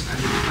resource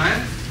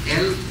identifier.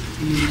 L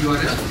in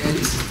URL. L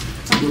is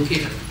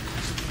locator.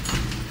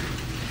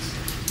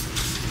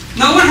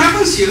 Now what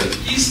happens here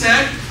is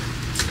that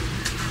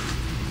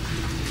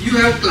you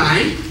have a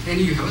client and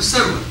you have a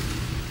server.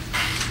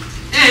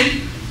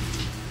 And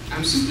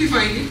I'm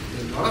simplifying it,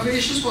 there are a lot of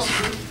variations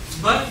possible,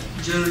 but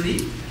generally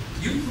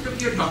you put up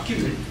your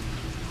document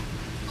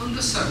on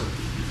the server.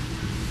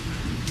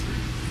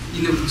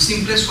 In the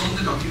simplest form,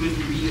 the document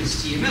will be in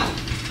HTML.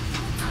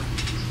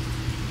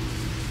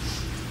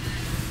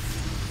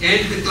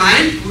 And the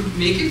client would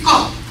make a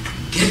call.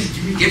 Get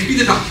me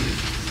the document.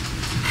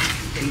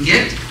 And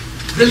get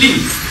the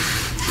link.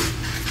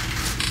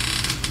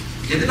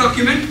 Get the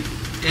document,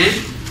 and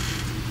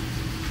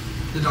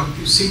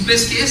the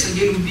simplest case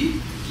again would be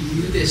giving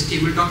you the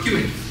HTML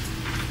document.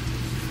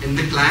 And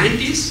the client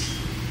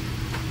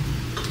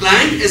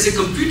as a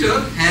computer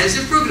has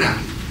a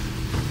program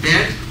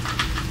that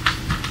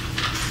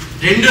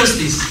renders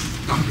this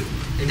document,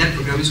 and that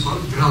program is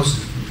called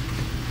browser.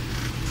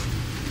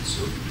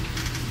 So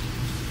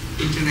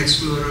Internet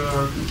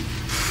Explorer,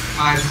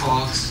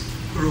 Firefox,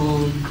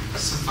 Chrome,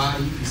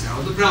 Safari, these are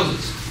all the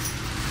browsers.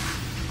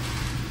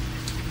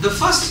 The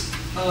first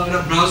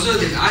browser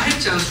that I had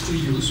chance to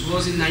use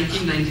was in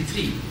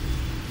 1993.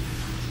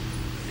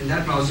 and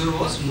that browser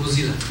was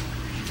Mozilla.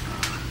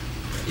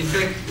 In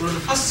fact, one of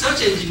the first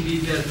search engine we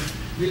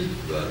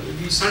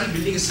started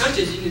building a search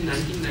engine in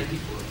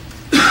 1994.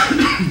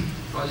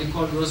 Project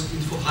called was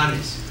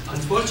InfoHarness.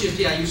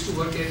 Unfortunately, I used to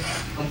work at a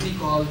company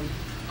called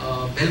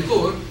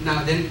Belcore,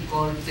 now then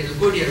called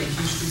Telcodia, which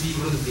used to be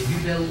one of the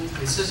Babybel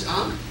research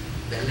arm,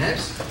 Bell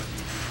Labs,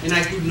 and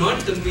I could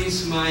not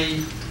convince my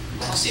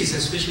bosses,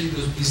 especially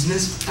those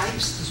business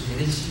types, those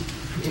managing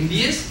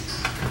MBAs,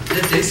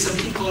 that there is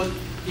something called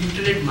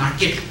internet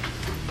market.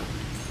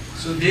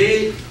 So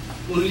they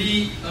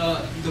only,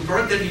 the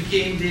product that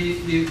became,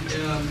 they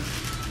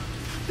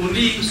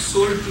only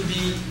sold to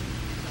the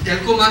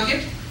telco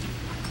market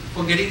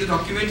for getting the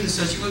documents and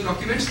searchable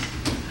documents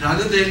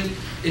rather than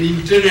an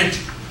internet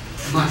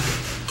market.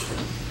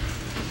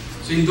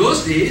 So in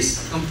those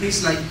days,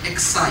 companies like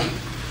Exide,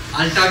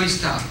 Alta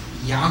Vista,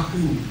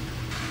 Yahoo,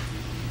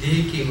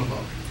 they came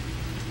about.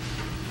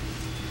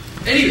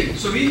 Anyway,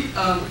 so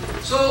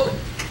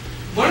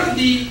one of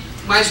the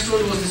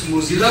milestones was this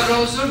Mozilla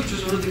browser, which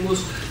was one of the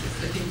most,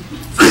 I think,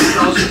 first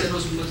browser that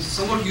was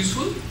somewhat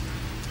useful.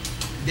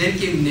 Then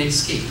came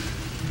Netscape.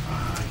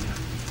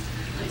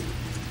 Right?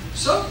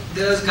 So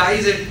there's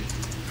guys at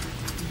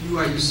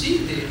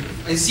UIUC,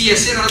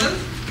 CSA rather.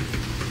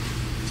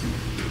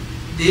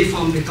 They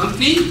formed a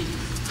company,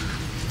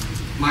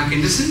 Mark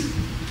Anderson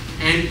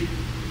and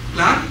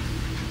Clark,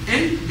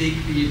 and they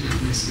created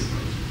Netscape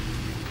browser.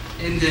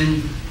 And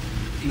then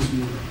things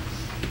moved on.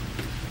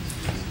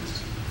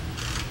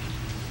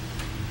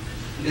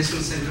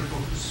 National Center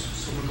for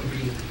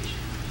Supercomputing Application.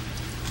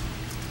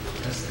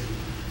 That's it.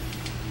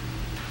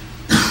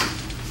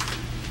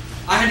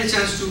 I had a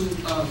chance to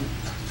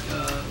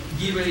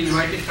give an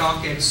invited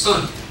talk at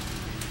CERN.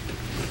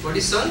 What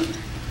is CERN?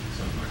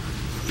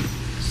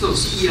 So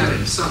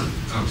CERN, CERN.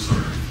 Oh,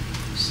 sorry.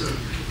 CERN.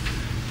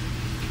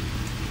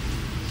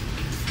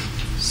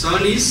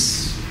 CERN is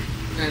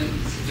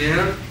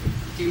where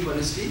Tim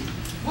Berners-Lee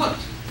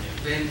worked.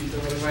 When the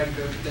World Wide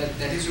Web,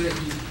 that is where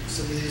he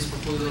submitted his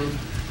proposal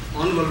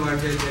on World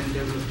Wide Web and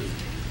developed it.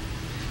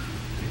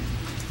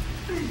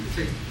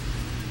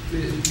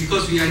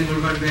 Because we are in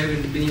World Wide Web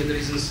and many other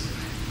reasons,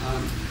 I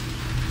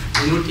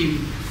know Tim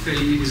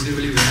fairly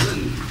reasonably well,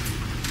 and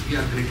we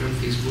are connected on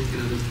Facebook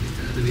and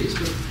other ways.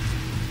 But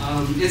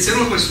and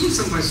several of my students,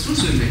 some of my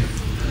students were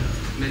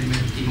met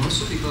Tim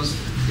also, because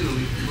we go to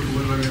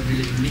World Wide Web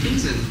related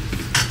meetings and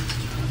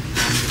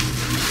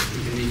we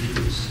can make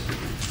videos.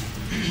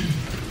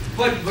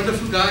 But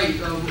wonderful guy.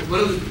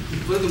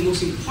 One of the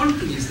most important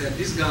things is that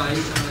this guy,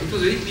 it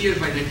was very clear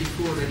by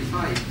 94,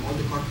 95, all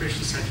the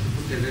corporations started to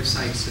put their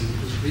websites, and it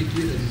was very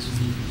clear that this would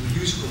be a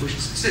huge commercial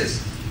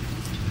success.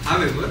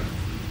 However,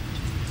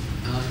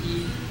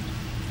 he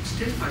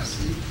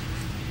steadfastly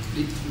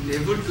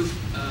never took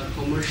a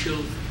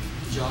commercial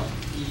job.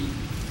 He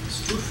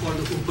stood for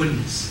the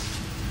openness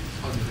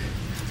of the web.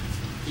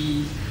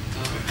 He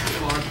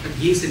fought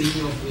against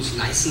any of those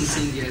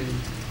licensing and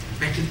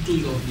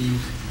patenting of the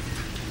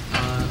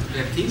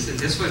web things, and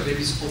that's why web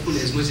is open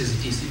as much as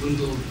it is, even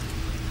though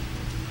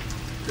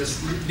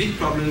there's big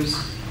problems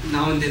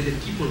now and then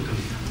that keep on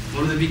coming.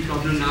 One of the big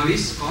problems now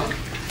is called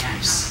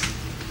apps.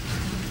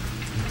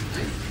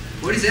 Right?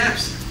 What is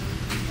apps?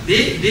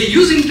 They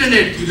use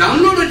internet, you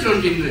download it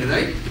on internet,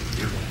 right?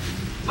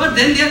 But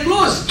then they are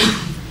closed.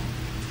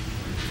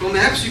 From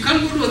apps you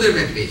can't go to other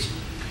web page.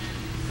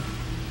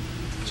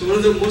 So one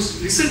of the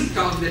most recent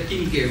talk that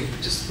Tim gave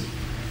just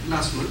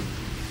last month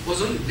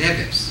was on web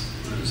apps.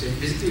 He said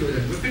basically what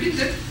he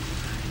said,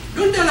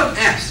 don't develop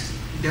apps,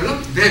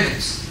 develop web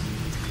apps.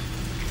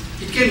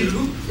 It can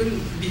look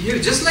and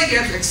behave just like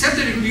apps, except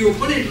that it will be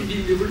open, it will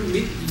be able to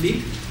make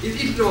link.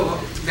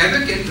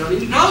 Web can run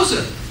in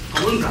browser,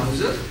 common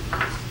browser.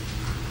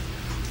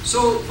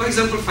 So, for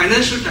example,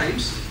 Financial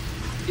Times,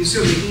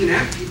 instead of making an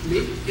app, it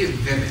made a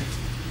web app.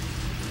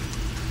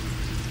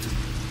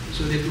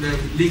 So they could have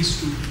links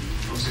to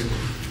outside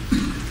world.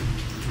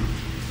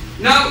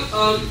 Now,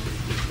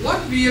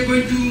 what we are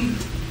going to,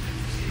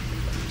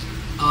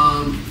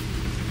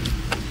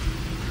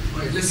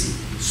 alright, let's see.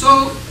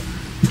 So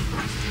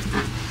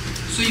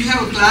you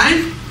have a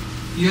client,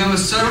 you have a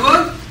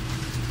server,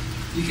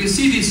 you can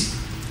see this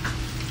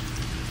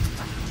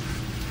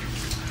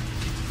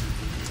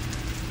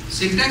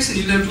syntax, and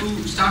you'll have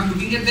to start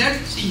looking at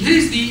that. See, here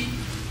is the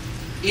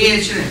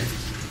AHRF,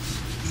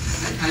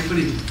 right,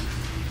 hyperlink.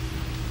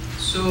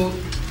 So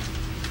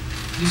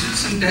this is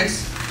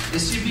syntax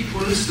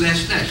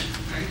HTTP://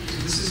 right? So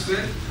this is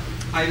where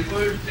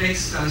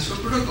hypertext transfer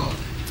protocol,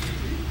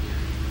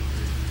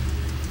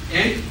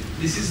 and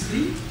this is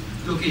the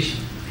location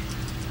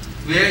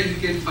where you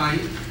can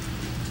find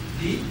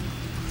the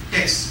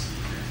text,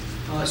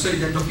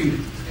 that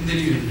document, and then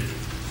you enter it.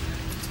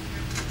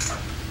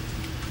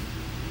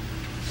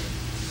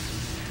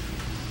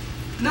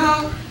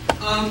 Now,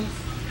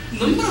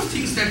 number of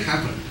things that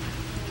happen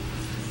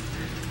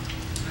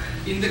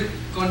in the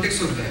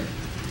context of web.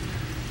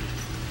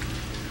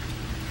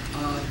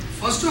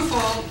 First of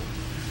all,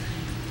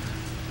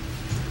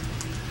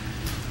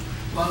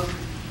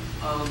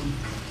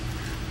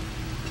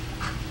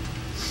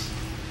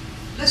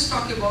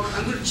 talk about,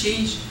 I'm going to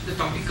change the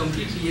topic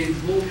completely and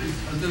go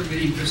with another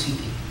very interesting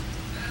thing.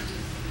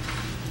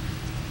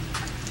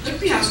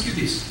 Let me ask you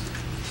this.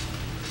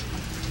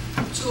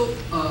 So,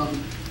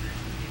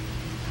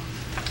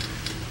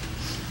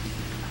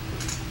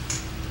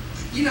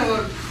 in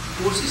our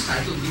course's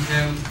title, we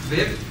have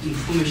Web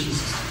Information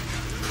System.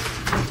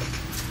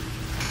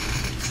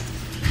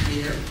 We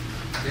have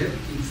Web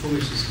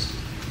Information System.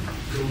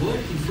 The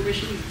word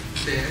information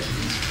there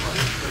is for a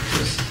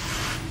purpose.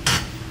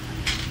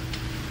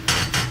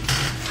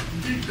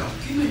 The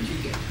document you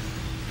get,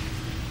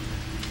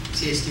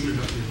 say HTML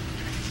document,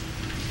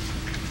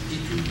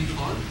 it will be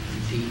called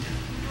data.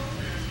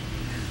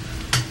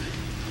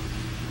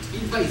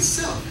 It by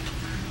itself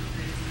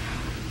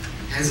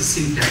has a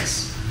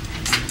syntax,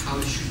 how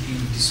it should be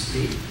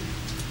displayed.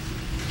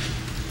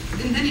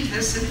 And then it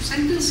has some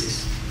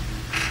sentences.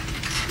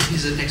 It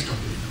is a text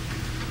document.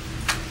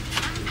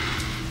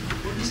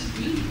 What does it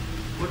mean?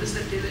 What does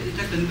that data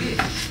convey?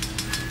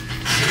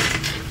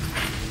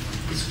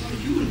 It's for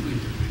human to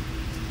interpret.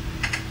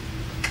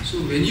 So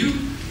when you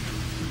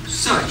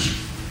search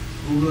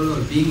Google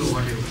or Bing or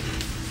whatever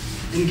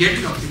and get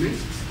a document,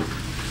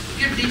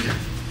 you get data.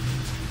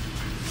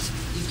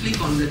 You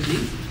click on that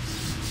link,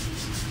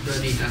 the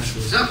data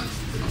shows up,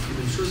 the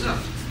document shows up.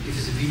 If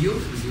it's a video, the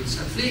video will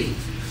start playing.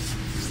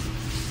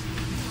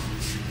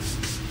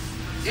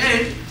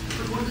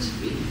 But what does it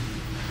mean?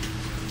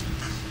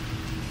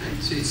 Right?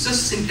 So it's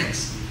just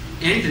syntax.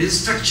 And there is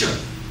structure.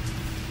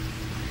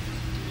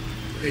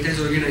 It has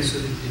organized so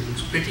that it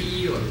looks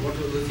pretty or what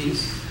other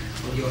things,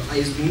 or your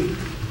eyes move.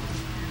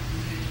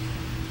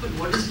 But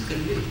what does it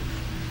convey?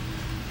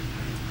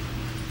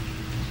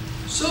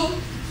 So,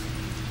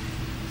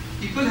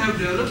 people have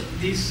developed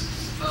this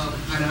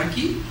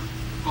hierarchy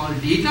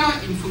called data,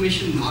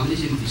 information,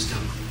 knowledge, and wisdom.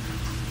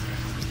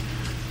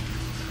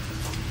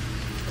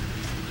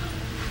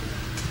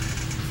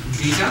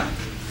 Data,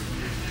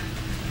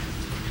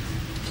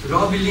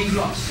 raw building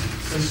blocks,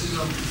 consists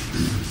of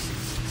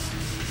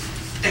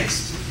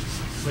text.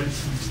 But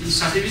it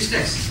started with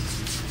text.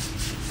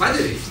 By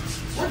the way,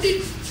 what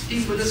did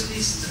Tim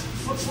Berners-Lee,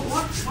 what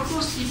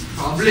was the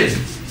problem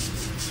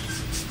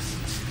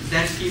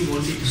that he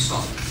wanted to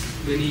solve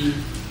when he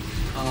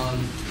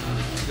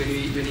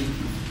did the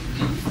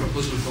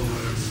proposal for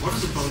what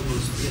was the problem he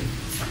was solving?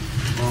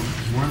 Well,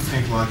 you want to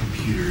connect a lot of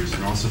computers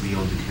and also be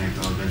able to connect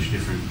a bunch of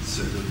different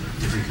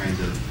kinds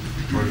of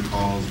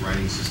protocols,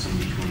 writing system,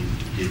 each one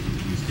did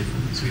use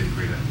differently. So we had to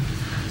create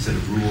a set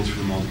of rules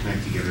for them all to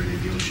connect together and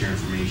they'd be able to share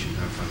information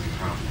without causing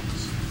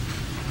problems.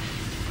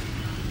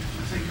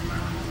 I think I'm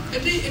wrong on that.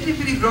 At a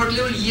very broad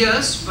level,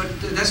 yes, but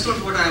that's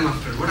not what I'm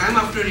after. What I'm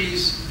after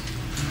is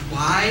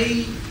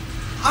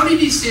how did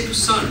he say to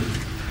Sun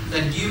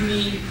that give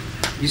me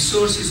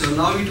resources,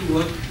 allow me to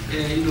work,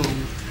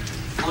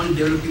 on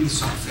developing the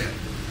software?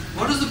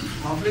 What was the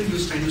problem he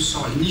was trying to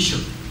solve initial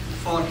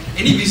for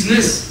any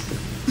business?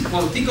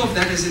 Well, think of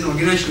that as an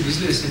organizational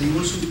business, and you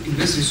want to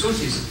invest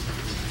resources.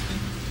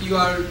 You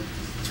have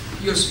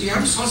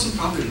to solve some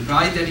problem.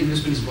 Why that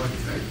investment is worth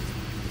it, right?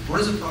 What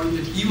is the problem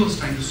that he was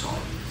trying to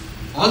solve?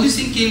 All these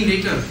things came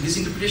later. This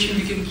interpretation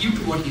we can give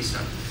to what he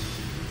started.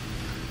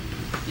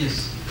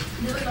 Yes.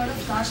 There were a lot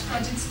of large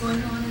projects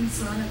going on in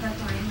CERN at that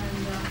time,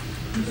 and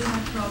people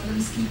had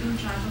problems keeping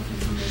track of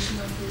information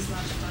of those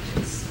large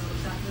projects. So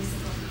that was the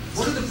problem.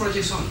 What are the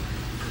projects on?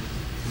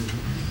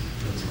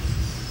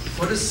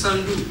 What does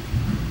CERN do?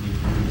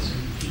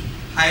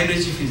 High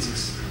energy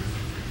physics.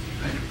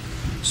 Right?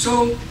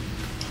 So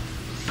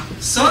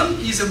CERN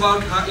is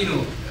about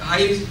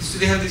so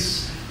they have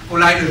these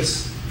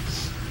colliders.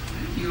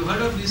 You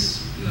heard of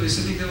this?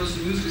 Recently there was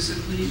news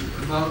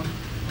about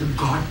the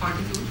God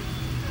particle.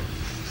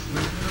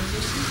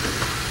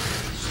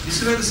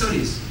 This is where the sun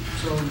is.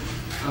 So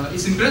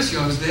it's impressive.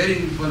 I was there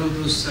in one of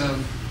those,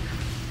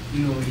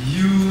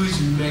 huge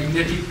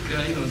magnetic,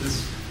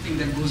 this thing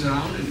that goes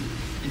around, and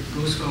it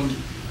goes from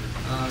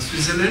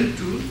Switzerland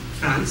to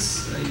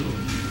France.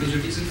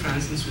 Majority is in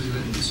France and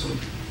Switzerland. So,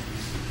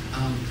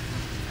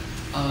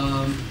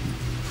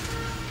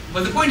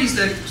 but the point is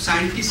that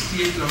scientists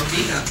create a lot of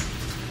data,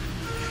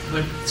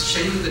 but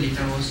sharing the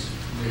data was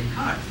very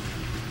hard.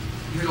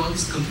 You had all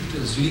these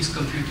computers, Unix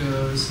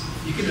computers.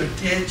 You can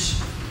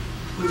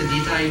put the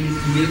data in an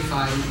email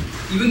file.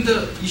 Even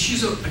the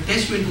issues of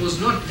attachment was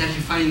not that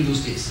refined in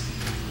those days.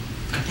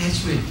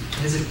 Attachment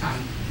has a type,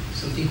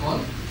 something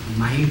called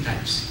MIME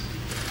types.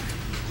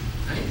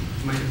 Right?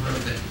 You might have heard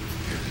of that.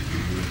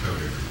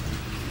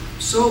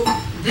 So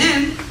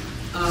then,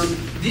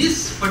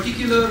 this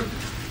particular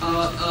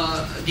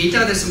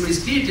data that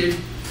somebody's created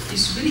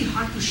is very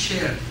hard to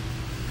share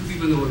to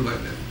people in the World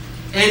Wide Web.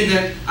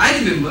 And I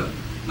remember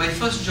my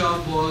first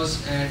job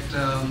was at,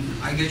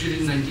 I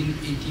graduated in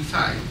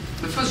 1985.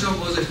 My first job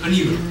was at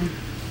Honeywell.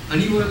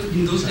 Honeywell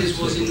in those days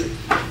was in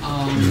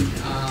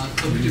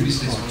computer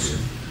business also.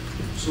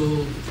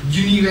 So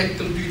UNIVAC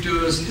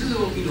computers, these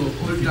are old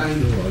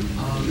time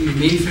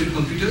mainframe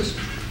computers.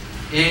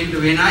 And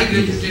when I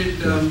graduated,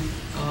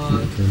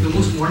 the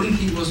most modern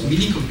thing was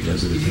mini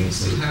computers. We didn't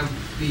still have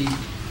the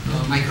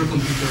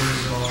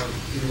microcomputers or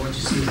what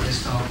you see on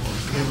desktop or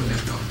whatever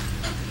laptop.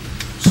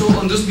 So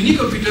on those mini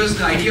computers,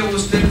 the idea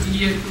was that we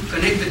had to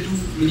connect the two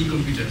mini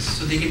computers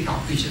so they can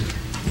talk to each other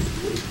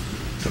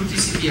through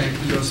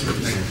TCP/IP or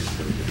something like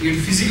that. You had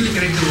to physically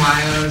connect the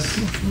wires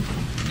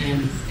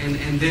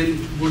and then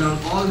go down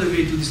all the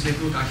way to this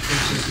network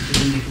architecture, so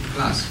the network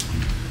class.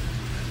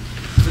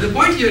 But the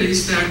point here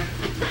is that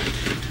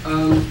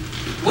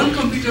one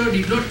computer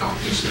did not talk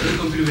to each other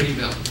computer very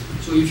well.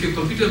 So if your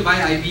computer by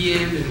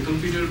IBM and a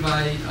computer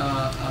by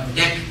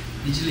DEC,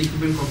 Digital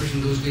Equipment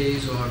Corporation those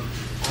days, or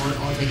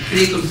like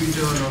Cray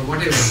computer or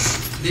whatever,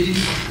 they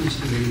didn't talk to each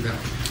other very well.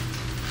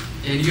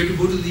 And you have to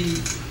go to the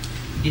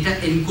data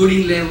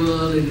encoding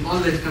level and all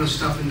that kind of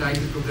stuff and write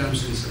the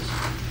programs and such.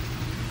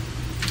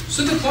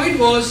 So the point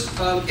was,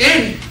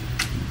 and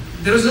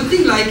there was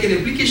nothing like an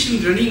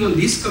application running on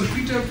this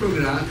computer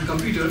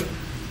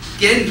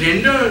can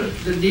render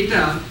the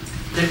data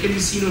that can be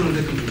seen on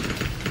another computer.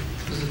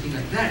 There was nothing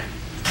like that.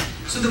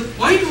 So the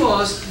point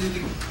was, the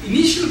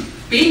initial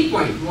pain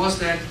point was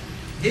that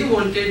they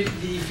wanted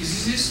the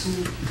physicists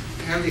who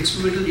have the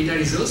experimental data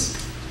results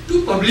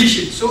to publish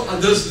it so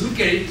others look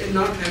at it and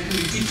not have to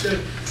repeat the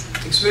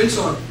experiments,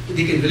 or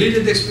they can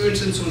validate the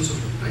experiments and so on and so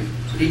forth, right?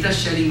 So data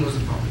sharing was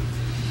the problem.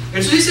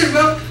 And so he said,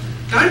 well,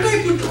 can't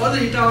I put all the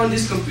data on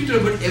this computer,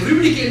 but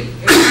everybody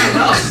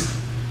else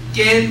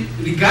can,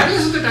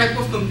 regardless of the type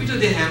of computer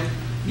they have,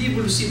 be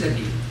able to see that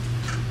data.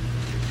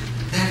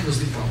 That was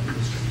the problem he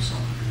was trying to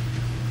solve.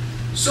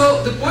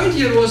 So the point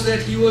here was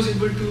that he was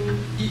able to,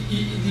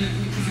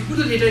 if you put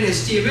the data in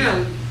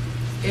HTML,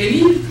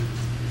 any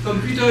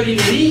computer in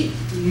any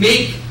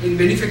make and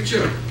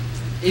manufacture,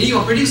 any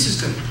operating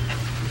system,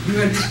 you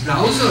have this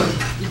browser,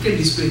 it can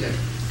display that.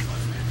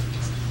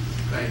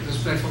 Right, those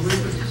platform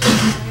interfaces.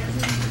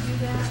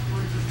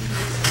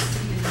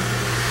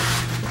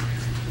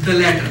 The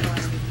latter.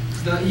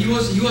 He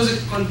was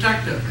a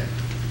contractor there.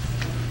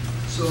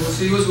 So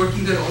he was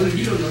working there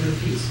already on other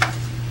things.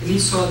 And he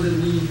saw the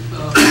need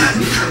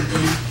and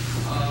then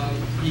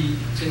he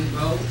said,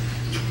 well,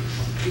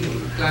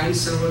 client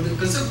server, the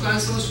concept of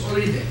client server was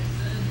already there.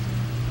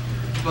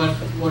 But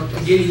what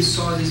again he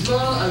saw is,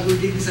 well, I will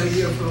take this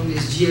idea from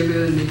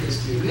HTML and make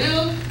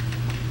HTML.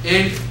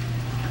 And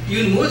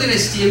even more than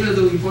HTML,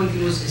 the important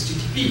thing was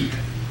HTTP.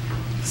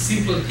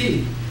 Simple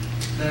thing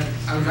that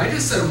I will write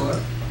a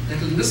server that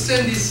will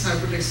understand this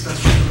hypertext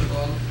transfer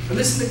protocol,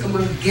 understand the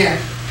command GET,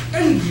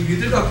 and give you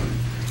the document.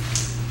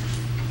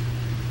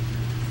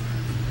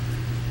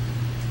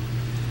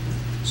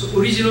 So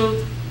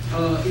original,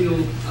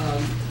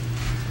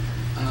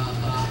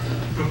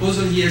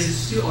 proposal he has is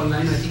still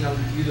online. I think I will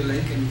give you the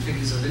link, and in fact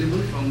it's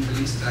available from the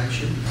links that I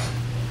shared.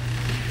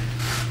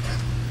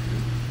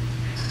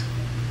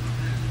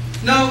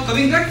 Now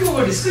coming back to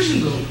our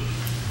discussion though,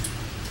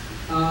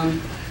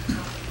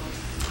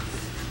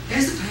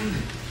 as the time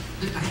went,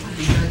 the type of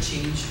data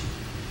changed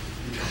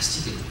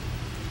drastically.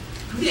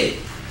 Today,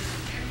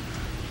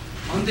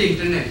 on the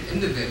internet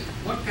and the web,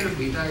 what kind of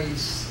data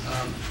is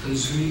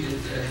consuming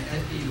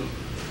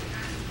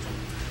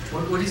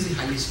what is the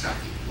highest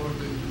traffic? Or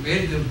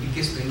where the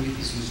biggest bandwidth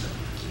is used up?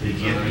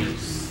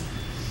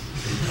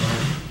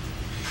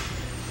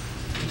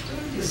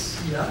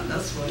 Yes, yeah,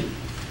 that's one.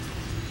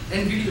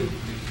 And video.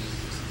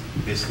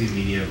 Basically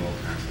media of all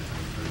kinds.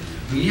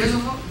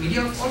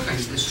 Media of all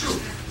kinds, that's true.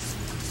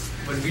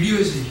 But video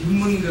is a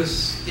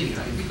humongous thing,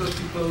 right? Because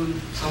people,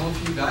 some of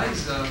you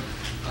guys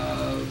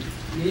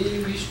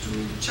may wish to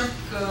chuck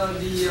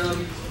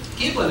the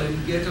cable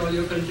and get all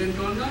your content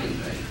online,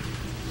 right?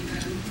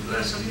 People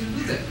are starting to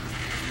do that.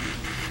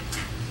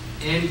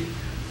 And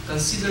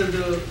consider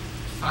the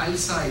file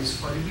size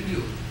for a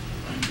video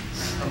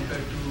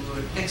compared to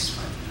a text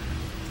file.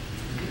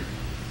 Okay.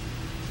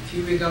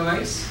 Few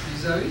megabytes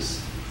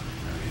vis-a-vis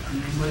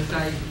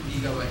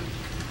multi-gigabyte.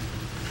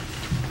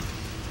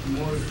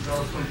 More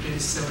raw content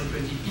is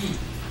 720p.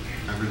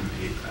 I've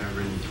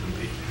written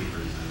 20-page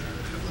papers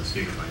that have less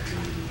gigabytes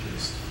than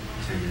just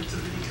 10 minutes of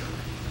video.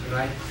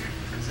 Right,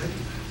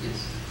 exactly, yes.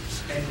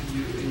 And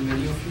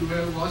many of you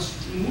have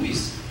watched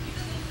movies,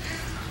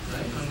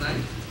 right,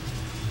 online.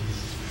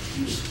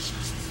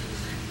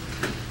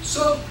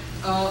 So,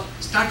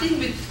 starting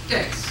with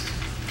text,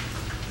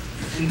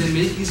 and then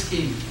many things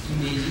came,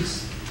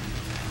 images,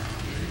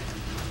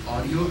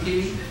 audio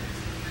came,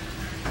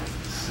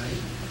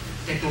 right?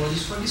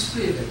 Technologies for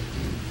display that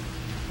came.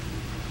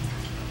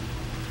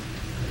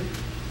 Right?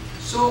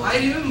 So I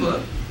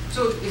remember,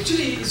 so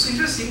actually it's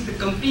interesting, the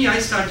company I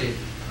started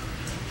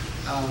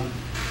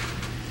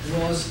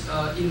was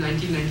in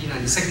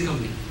 1999, the second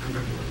company I'm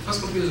talking about. The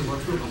first company was a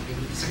workflow company,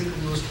 but the second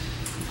company was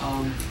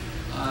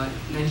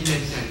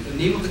 1999. The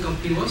name of the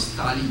company was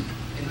Tali,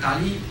 and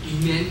Tali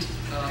meant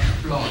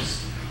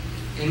applause.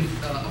 And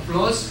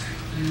applause,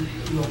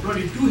 you applaud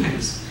with two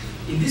hands.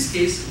 In this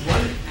case,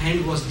 one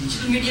hand was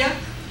digital media,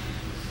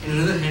 and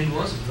another hand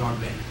was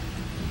broadband.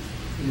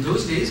 In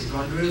those days,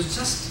 broadband was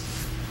just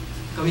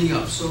coming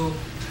up. So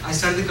I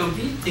started the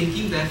company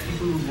thinking that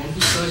people would want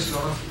to search a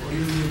lot of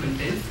audio video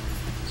content.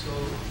 So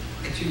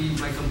actually,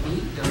 my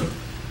company developed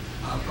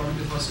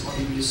probably the first one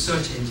will be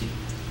search engine.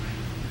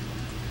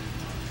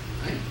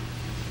 Right?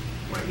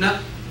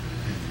 Now,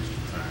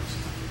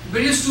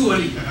 but it's too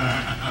early.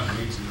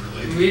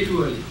 Way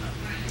too early.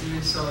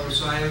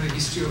 So I have a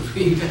history of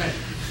doing that.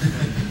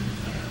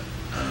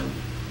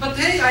 But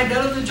hey, I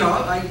developed the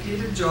job. I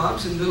created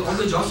jobs, and all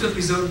the jobs were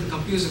preserved. The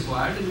company was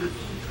acquired, and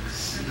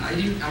I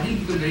didn't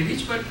become very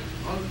rich, but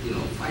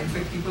in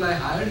fact, people I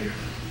hired.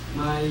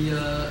 My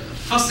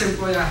first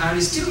employee I hired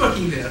is still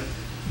working there.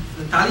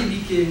 Tali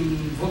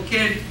became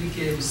Vocat,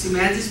 became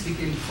Symantec,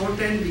 became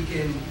Fortran,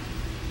 became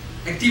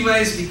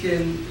Actimize,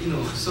 became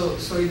so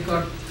it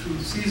got through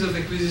series of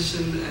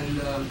acquisition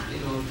and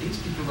things.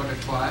 People got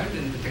acquired,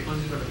 and the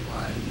technology got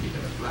acquired, and it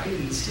got applied,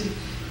 and it's still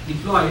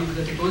deployed.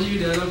 The technology we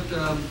developed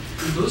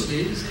in those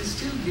days is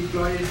still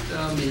deployed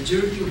at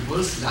majority of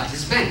world's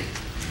largest bank.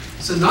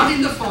 So not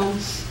in the form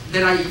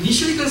that I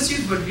initially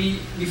conceived, but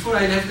before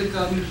I left the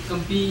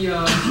company,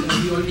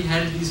 we already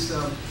had these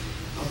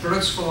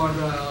products for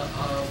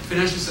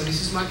financial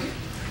services market,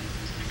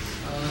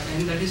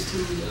 and that is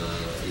still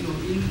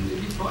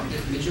in deployed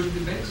at majority of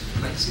the banks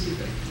like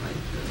Citibank, like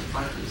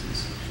Barclays and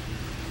such.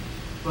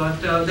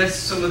 But that's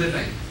some other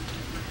time.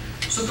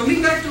 So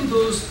coming back to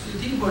those, you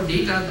think about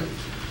data, the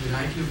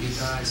variety of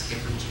data has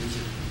kept on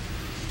changing.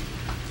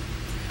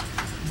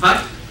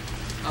 But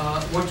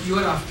what you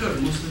are after,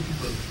 most of the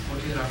people,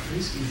 what you are after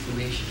is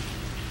information.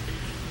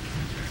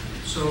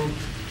 So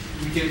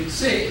we can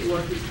say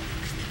what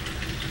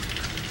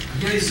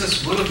here is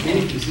just one of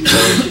many things.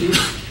 Information is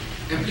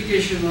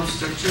application of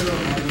structure or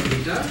model of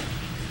data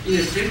in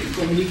attempt to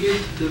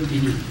communicate the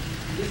meaning.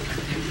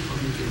 Attempt to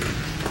communicate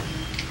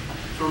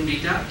from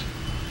data.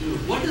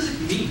 What does it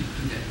mean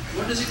to that?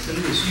 What does it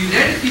convey? So you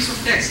read a piece of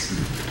text.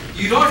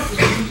 You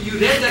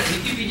read that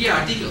Wikipedia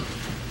article,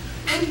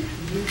 and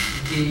you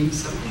gain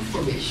some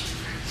information.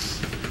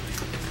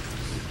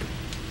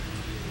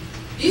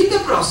 In the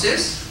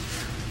process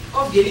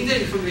of getting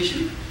the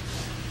information,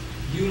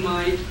 you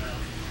might,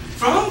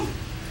 from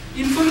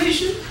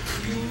information,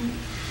 you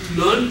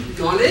learn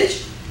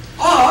knowledge,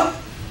 or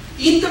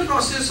in the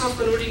process of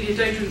converting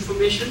data into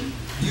information,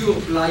 you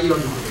apply your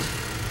knowledge.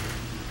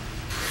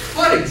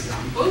 For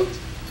example,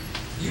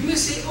 you may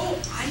say, oh,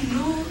 I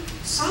know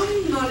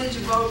some knowledge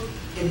about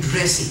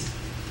addressing.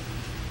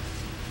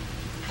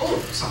 Oh,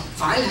 some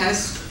file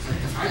has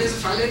a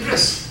file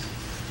address.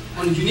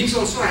 On Unix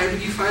also I have to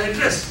give file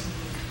address.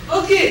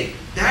 Okay,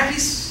 that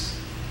is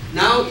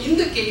now in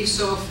the case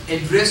of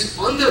address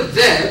on the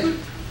web,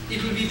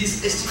 it will be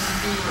this http://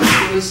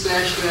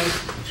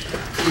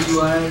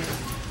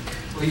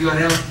 or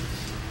URL.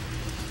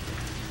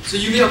 So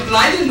you may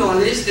apply the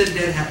knowledge that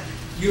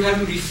you have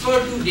to refer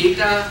to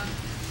data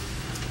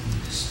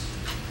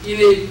in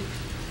a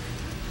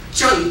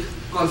chunk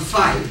called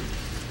file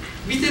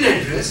with an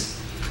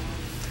address.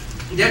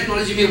 That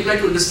knowledge you may apply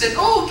to understand,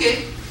 oh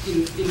okay,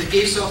 in the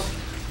case of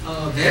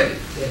web,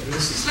 the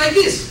address is like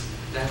this.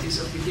 That is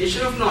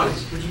application of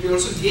knowledge. But you may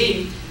also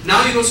gain,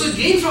 now you also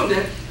gain from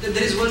that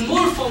there is one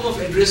more form of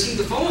addressing.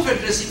 The form of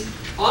addressing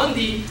on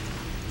the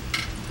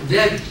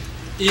web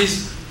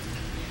is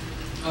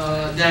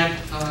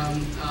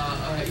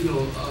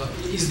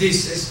is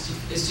this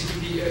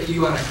HTTP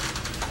URI.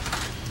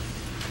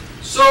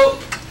 So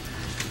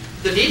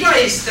the data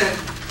is that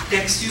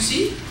text you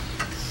see,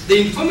 the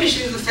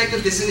information is the fact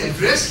that this is an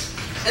address,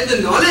 and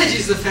the knowledge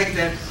is the fact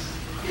that,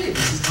 hey,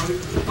 this is how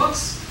it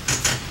works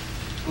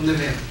on the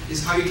web. This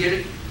is how you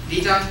get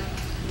data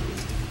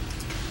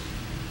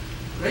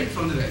right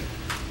from the web.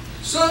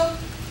 So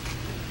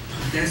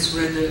that's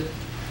where the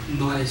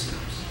knowledge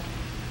comes.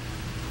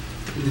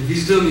 And the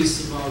wisdom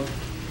is about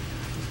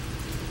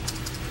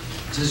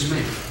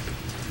judgment.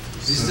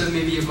 Wisdom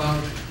may be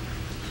about,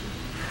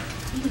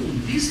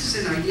 this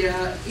is an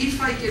idea,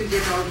 if I can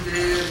get out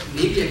there,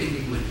 maybe I can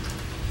make money.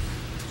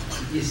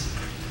 Yes.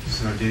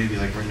 So data would be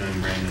like we're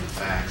knowing random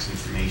facts,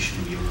 information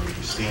to be able to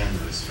understand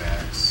those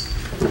facts,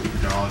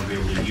 knowledge to be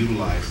able to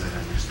utilize that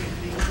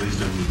understanding.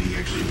 Wisdom would be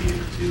actually be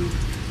able to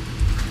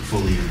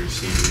fully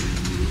understand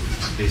it.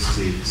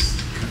 Basically,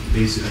 it's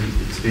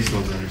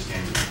basically the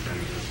understanding.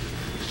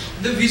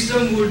 The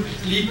wisdom would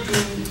lead to,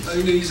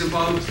 is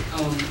about,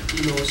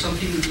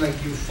 something like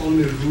you form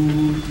a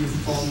rule, you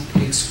form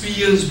an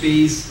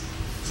experience-based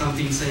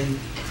something saying,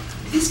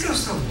 this kind of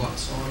stuff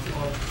works, or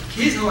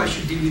here's how I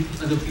should deal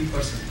with other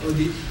person, or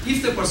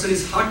if the person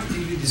is hard to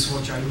deal with, this is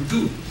what I will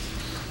do.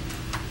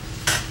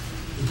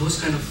 Those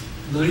kind of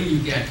learning you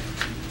get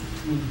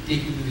will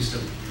take you to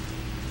wisdom.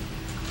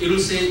 It will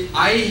say,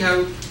 I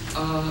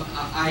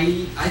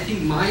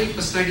think my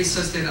personality is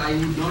such that I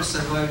would not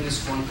survive in a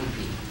small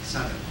company.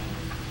 Startup.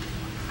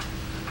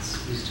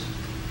 That's wisdom.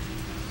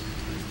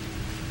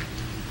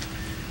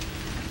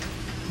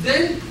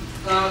 Then,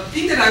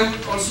 thing that I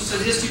would also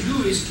suggest you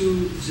do is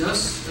to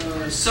just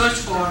search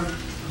for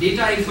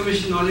data,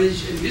 information,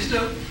 knowledge, and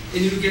wisdom,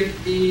 and you will get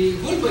a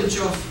whole bunch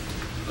of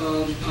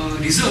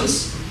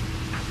results.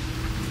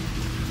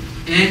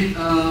 And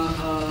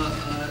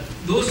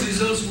those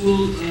results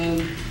will,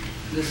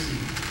 let's see.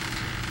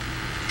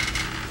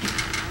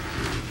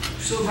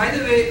 So by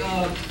the way,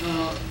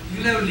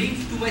 you'll have a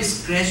link to my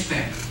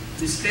Scratchpad.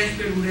 The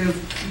Scratchpad would have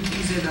few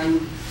things that I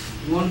would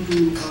want to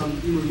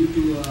you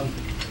to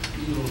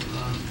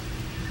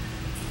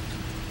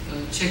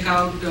check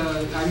out.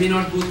 I may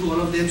not go through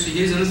all of them. So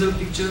here's another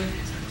picture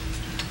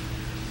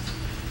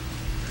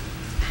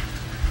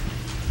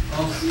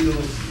of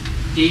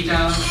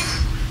data,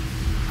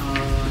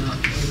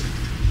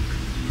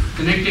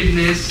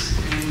 connectedness,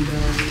 and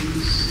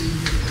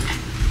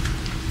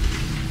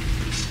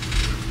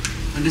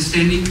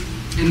understanding.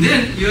 And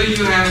then here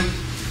you have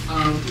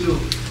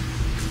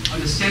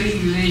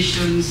understanding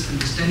relations,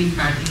 understanding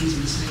patterns,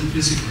 understanding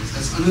principles.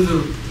 That's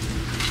another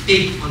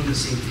take on the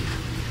same thing.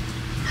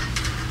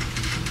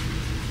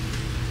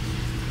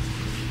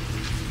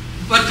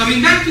 But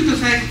coming back to the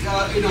fact,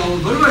 in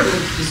our earlier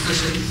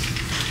discussion,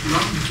 a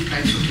lot of different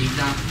types of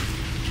data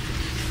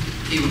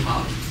came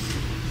about,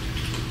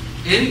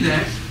 and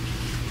that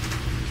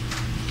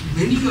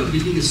when you are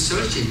building a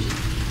search engine,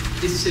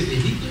 it's a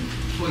vehicle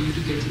for you to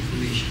get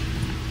information.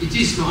 It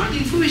is not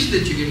information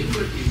that you're getting,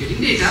 but you're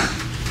getting data,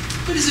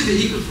 but it's a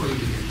vehicle for you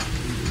to get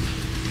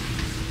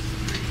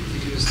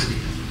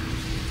information.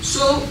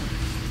 So,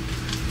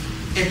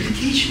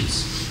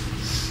 applications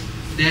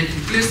that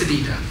replace the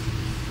data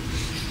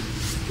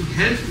to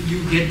help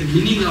you get the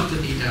meaning of the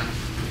data,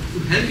 to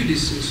help you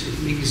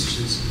make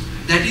decisions,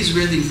 that is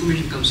where the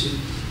information comes in.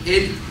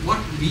 And what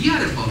we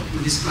are about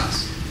in this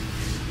class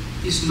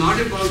is not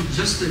about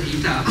just the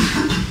data,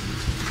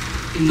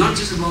 and not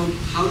just about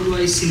how do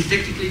I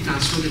syntactically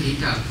transfer the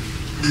data,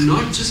 and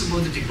not just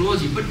about the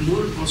technology, but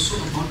more also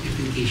about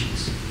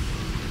applications.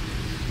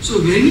 So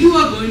when you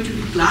are going to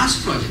do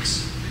class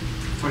projects,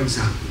 for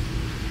example,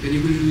 when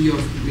you will do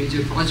your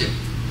major project,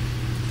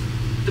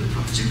 the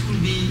project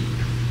will be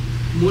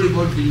more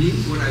about building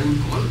what I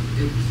would call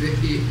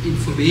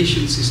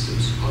information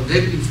systems or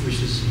web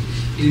information system.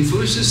 An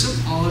information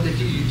system or that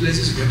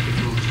utilizes web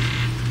technology.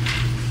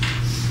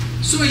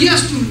 So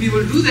yes, to be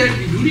able to do that,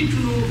 we do need to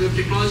know web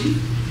technology,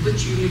 but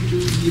you need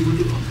to be able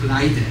to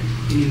apply that.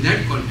 And in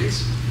that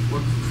context,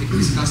 what we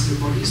discussed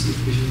about is the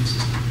information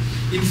system.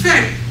 In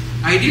fact,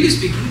 ideally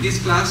speaking, this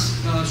class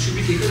should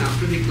be taken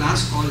after a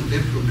class called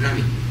web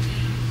programming.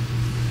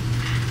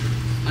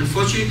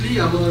 Unfortunately,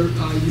 our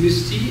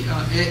university,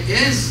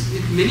 as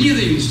with many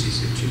other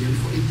universities actually,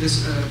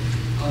 this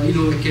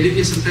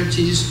academia sometimes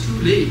changes too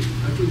late,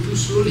 too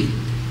slowly.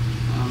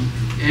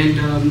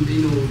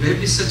 Web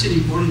is such an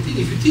important thing.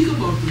 If you think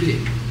about today,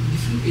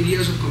 different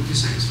areas of computer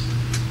science,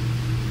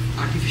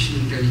 artificial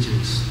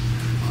intelligence,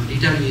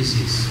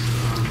 databases,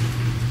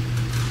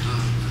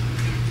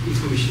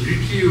 information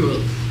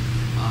retrieval,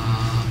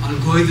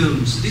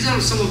 algorithms, these are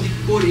some of the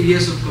core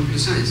areas of computer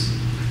science.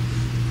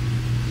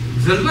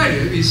 World Wide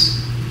Web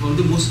is one of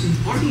the most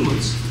important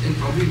ones, and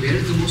probably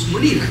where the most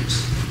money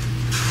lies,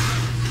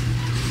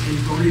 and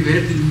probably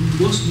where the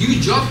most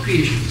new job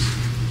creations.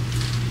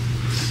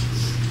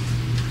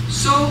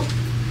 So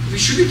we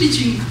should be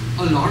teaching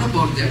a lot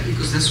about that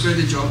because that's where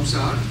the jobs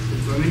are, the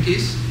employment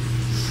is,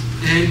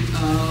 and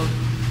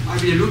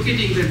I've been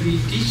advocating that we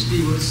teach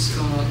the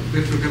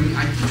web programming.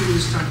 I think we will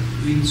start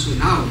doing so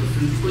now,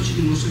 but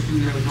unfortunately most of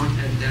you have not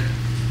had that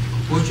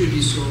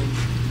opportunity. So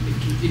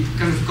it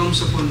kind of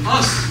comes upon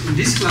us in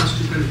this class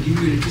to kind of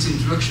give you at least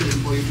introduction and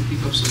for you to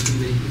pick up something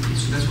very quickly.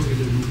 So that's what we're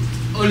going to do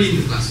early in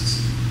the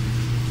classes.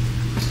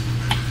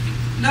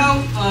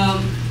 Now,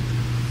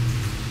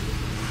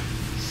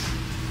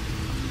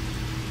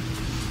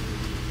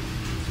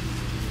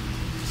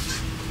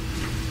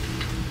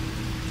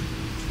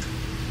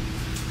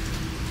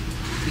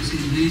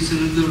 there is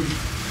another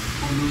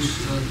of those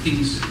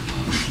things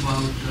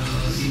about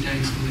data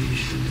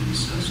information and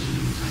such and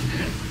things like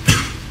that.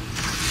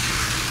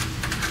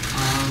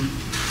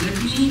 Let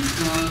me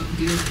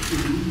get to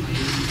my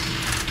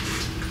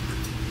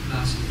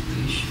class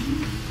information.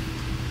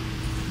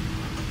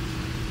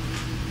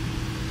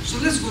 So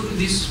let's go to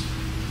this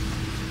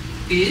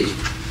page.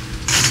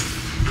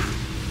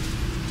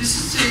 This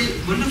is a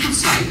wonderful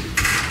site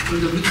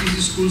called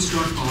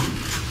w3cschools.com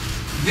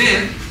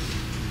where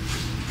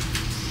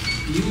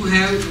you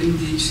have,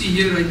 you see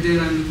here right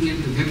there, I'm looking at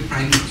the web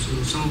primer.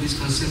 So some of these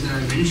concepts that I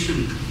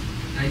mentioned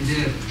right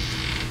there,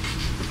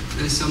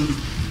 there's some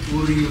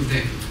overview of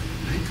that,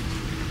 right?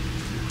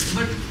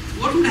 But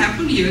what would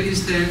happen here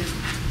is that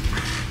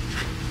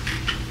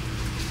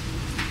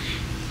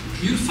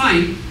you'll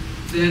find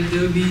that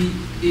there will be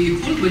a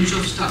whole bunch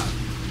of stuff.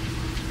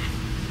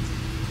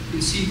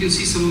 You can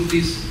see some of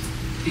these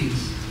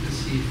things. Let's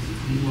see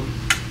more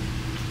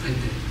right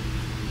there.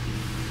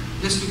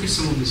 Let's look at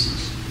some of these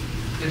things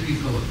that we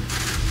cover.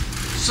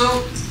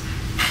 So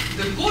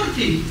the core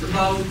thing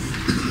about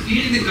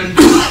creating the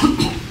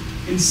content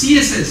in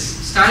CSS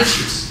style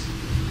sheets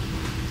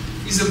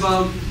is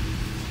about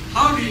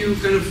how do you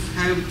kind of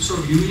have sort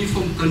of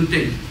uniform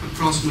content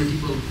across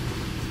multiple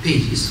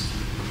pages.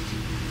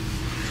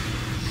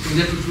 And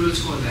there are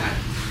tutorials for that.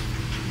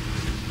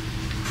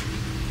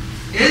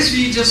 As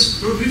we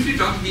just briefly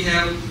talked, we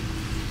have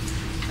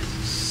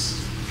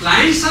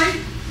client side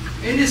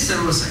and a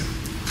server side.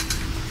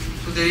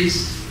 So there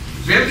is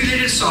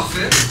web-related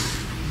software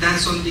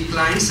that's on the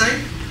client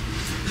side.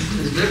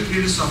 There's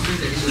web-related software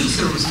that is on the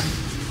server side.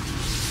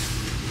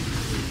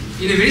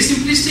 In a very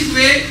simplistic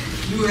way,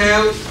 you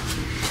have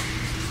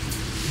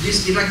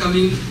this data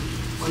coming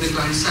on the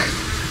client side.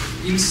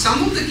 In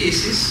some of the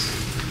cases,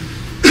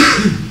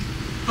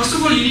 first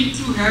of all, you need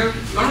to have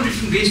a lot of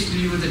different ways to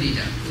deliver the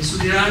data. And so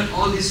there are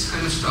all this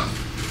kind of stuff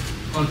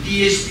called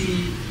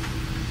PHP,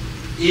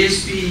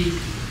 ASP,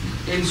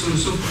 and so on and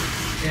so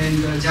forth.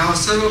 And Java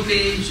server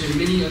page and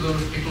many other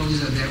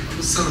technologies are there on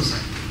the server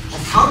side.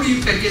 Of how do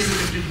you package the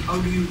content, how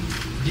do you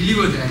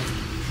deliver that?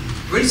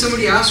 When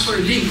somebody asks for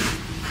a link,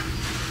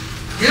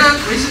 here are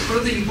one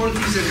of the important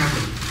things that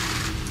happen.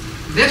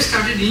 Web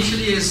started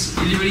initially as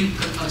delivering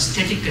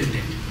static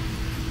content.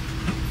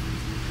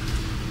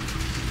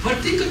 But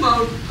think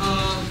about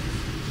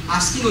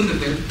asking on the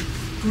web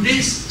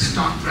today's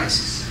stock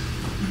prices.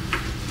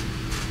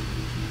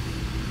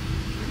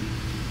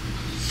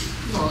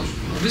 Well,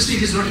 obviously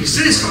it is not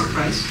yesterday's stock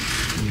price.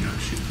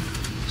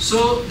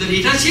 So the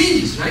data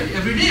changes, right,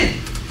 every day.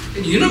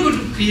 And you're not going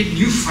to create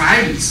new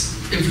files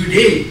every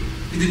day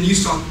with the new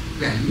stock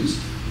values.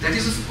 That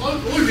is an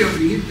old way of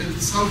doing it.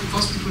 That's how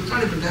most people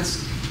try it, but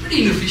that's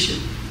pretty inefficient.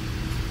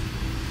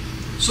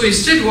 So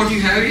instead what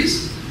you have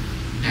is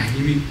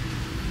dynamic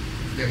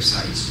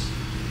websites.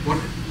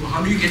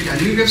 How do you get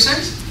dynamic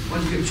websites?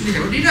 Well, you actually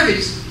have a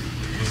database.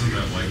 Wasn't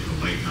that like the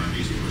late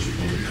 90s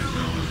push-pull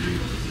technology?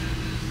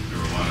 There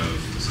were a lot of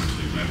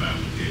essentially web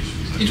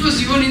applications. It was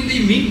even in the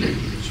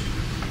mid-90s actually.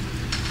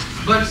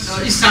 But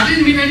it started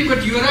in mid-90s,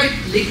 but you are right,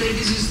 late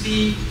 90s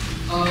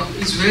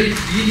is where it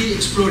really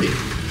exploded.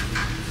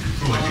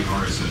 Or like the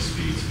RSS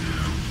feeds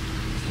now,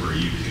 where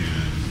you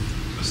can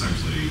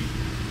essentially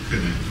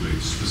connect to a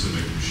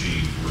specific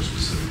machine for a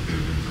specific bit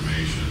of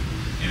information,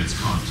 and it's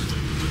constantly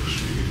delivered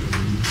to you.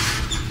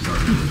 So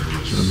I remember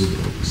there was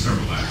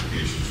several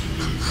applications to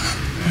do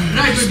exactly that.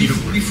 Right, but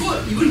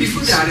even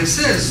before the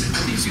RSS,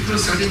 I think people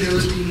started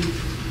developing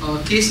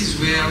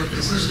cases where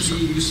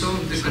essentially you saw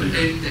the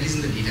content that is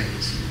in the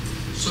database.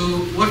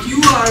 So what you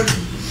are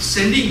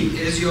sending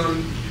as your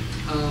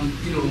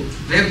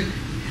web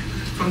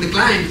from the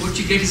client, what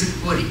you get is a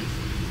query.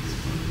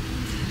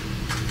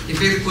 In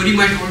fact, the query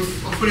might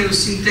often have a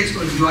syntax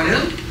called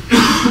URL,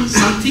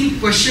 something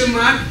question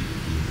mark,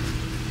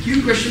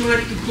 Q question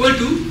mark equal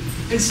to,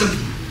 and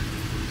something.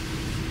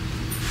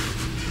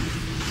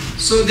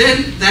 So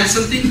then that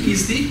something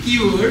is the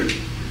keyword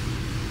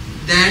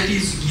that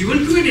is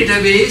given to a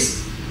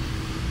database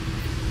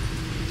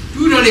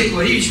to run a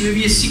query, which may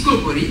be a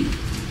SQL query,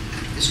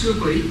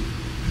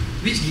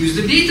 which gives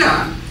the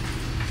data,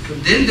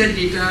 but then that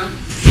data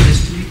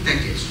has to be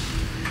packaged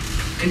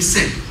and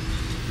sent.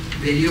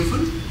 Very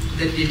often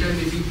that data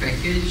may be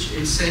packaged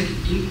and sent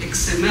in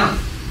XML.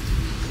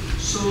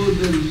 So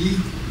the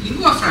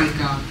lingua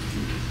franca,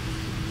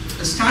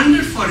 a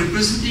standard for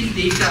representing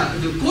data,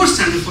 the core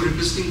standard for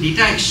representing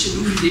data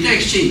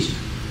exchange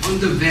on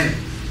the web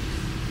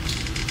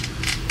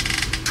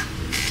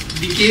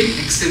became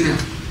XML.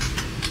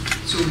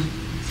 So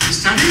we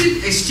started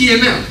with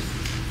HTML,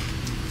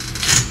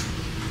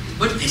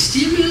 but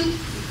HTML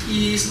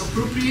is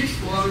appropriate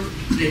for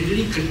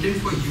rendering content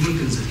for human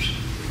consumption.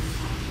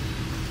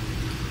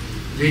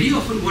 Very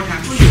often what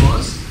happened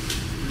was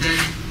that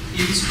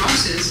in this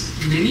process,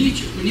 many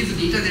of the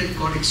data that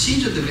got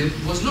exchanged on the web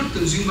was not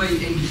consumed by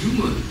any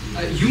human.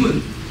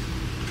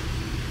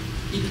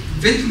 It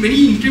went through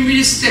many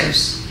intermediate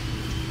steps,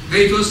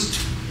 where it was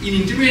in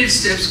intermediate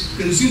steps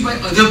consumed by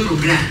other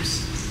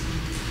programs.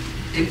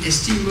 And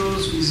HTML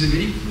is a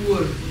very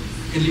poor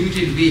and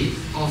limited way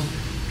of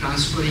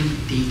transferring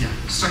data,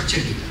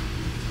 structured data,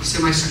 or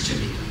semi-structured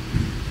data.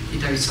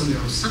 Data is some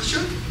level of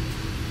structure.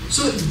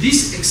 So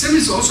this XML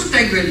is also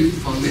tag value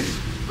format,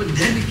 but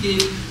that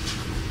became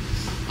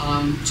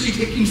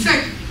in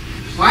fact,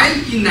 while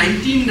in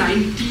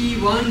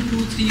 1991,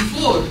 2, 3,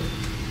 4,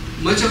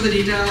 much of the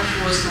data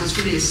was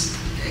transferred as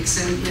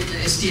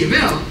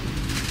HTML,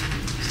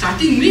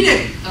 starting mid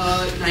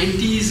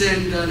 90s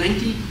and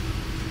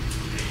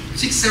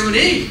 96, 7,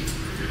 8,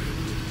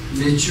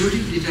 majority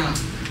of data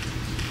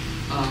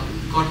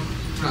got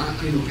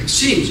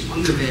exchanged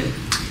on the web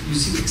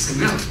using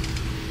XML.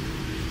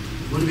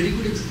 One very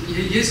good example.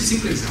 Here's a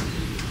simple example.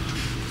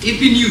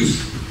 AP News.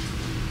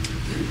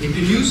 AP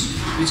News,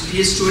 which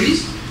creates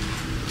stories.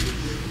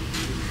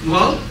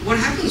 Well, what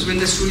happens when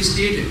the story is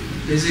created?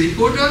 There's a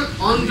reporter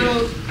on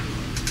the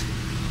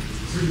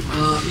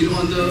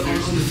on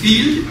the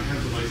field.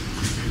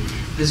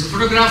 There's a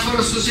photographer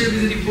associated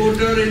with the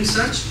reporter and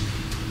such.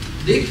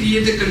 They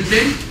create the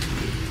content.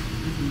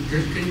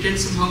 That content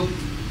somehow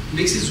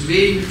makes its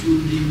way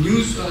into the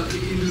news,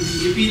 into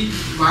the AP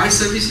wire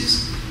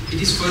services.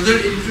 It is further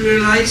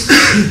editorialized.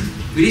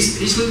 Various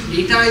additional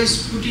data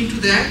is put into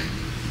that,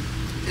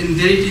 and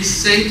then it is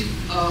sent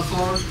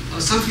for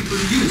some people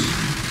to use.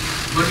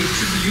 But it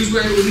should be used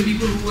by only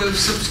people who have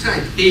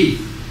subscribed, paid.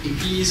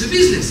 AP is a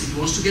business, it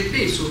wants to get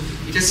paid, so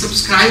it has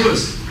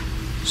subscribers.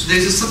 So there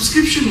is a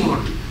subscription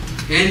model.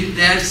 And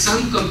there are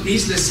some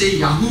companies, let's say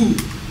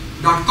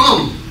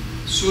Yahoo.com,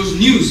 shows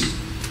news.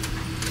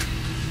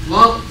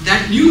 Well,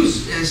 that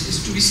news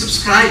is to be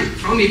subscribed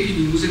from AP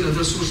News and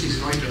other sources,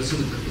 Reuters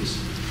and other things.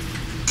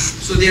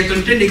 So they are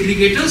content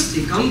aggregators,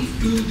 they come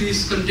to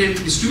these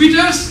content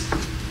distributors,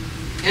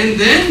 and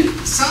then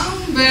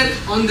somewhere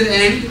on the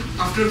end,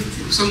 after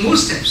some more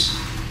steps,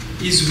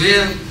 is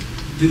where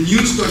the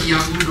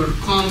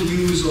news.yahoo.com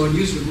news or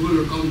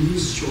news.google.com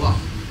news show up.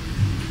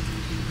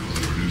 Well,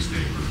 there were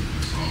newspapers,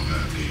 I saw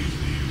that they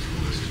usually use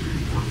this to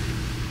report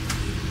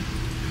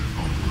in a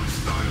phone line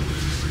dial in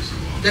every so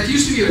often. That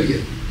used to be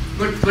earlier.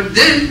 But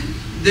then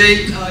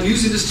the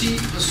news industry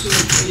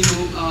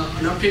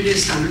adopted a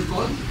standard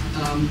called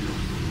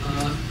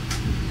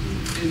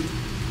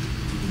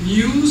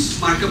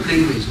news markup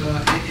language,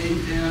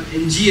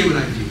 NGM,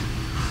 I believe.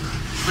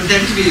 But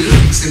that is based on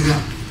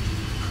XML.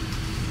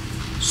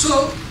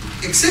 So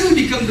XML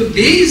became the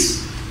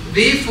base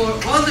way for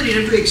all the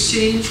data to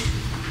exchange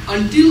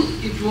until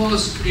it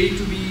was ready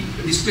to be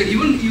displayed.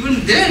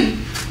 Even then,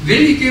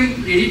 when it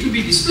came ready to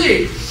be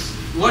displayed,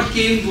 what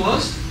came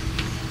was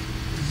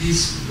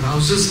these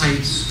browser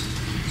sites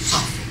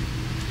software,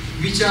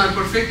 which are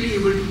perfectly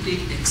able to take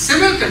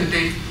XML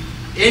content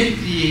and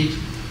create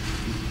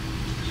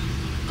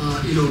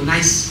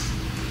nice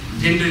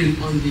rendering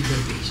on the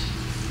web page.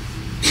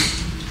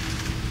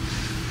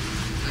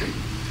 Right?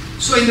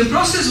 So in the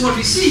process, what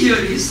we see here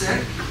is that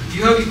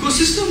you have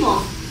ecosystem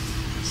of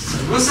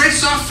server-side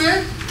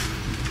software,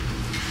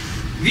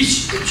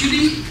 which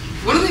actually,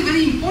 one of the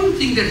very important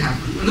things that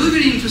happened, another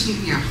very interesting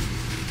thing happened.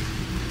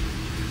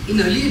 In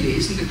earlier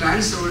days, in the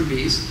client-server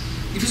days,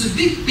 it was a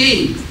big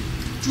pain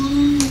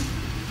to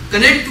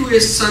connect to a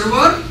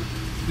server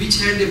which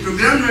had a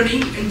program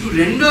running and to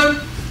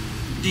render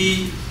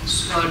the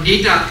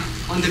data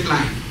on the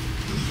client.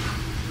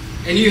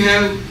 And you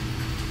have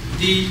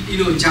the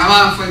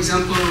Java, for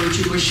example,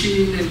 virtual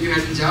machine, and you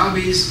had the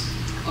Java-based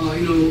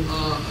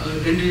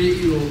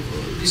rendering,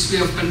 display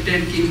of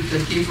content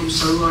that came from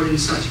server and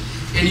such.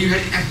 And you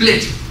had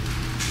applet,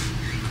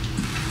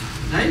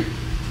 right?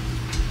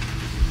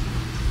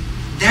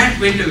 That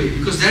went away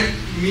because that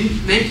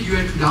meant you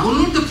had to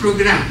download the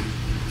program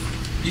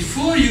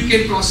before you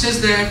can process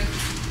that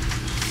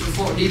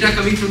for data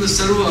coming from the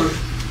server,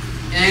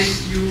 and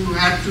you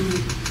had to,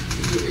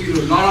 there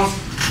are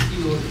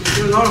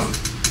a lot of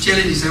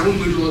challenges. I won't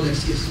go into all that.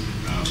 Yes.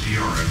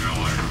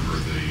 PRML, I remember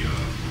the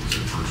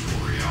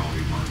virtual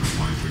reality markup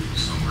language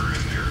was somewhere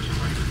in there to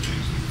render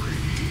things in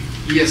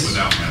 3D. Yes.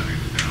 Without having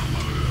to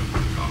download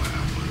a Java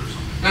applet or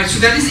something. Right. So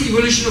that is the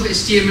evolution of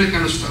HTML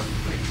kind of stuff,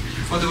 right?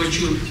 For the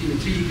virtual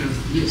 3D kind of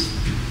thing. Yes.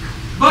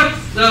 But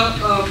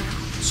the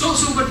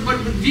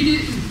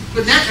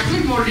but that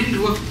applet model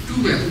didn't work too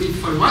well. I mean,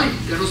 for a while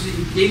that was the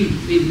main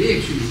way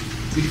actually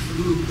to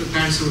do the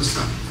client server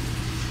stuff.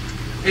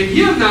 And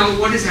here now,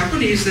 what has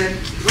happened is that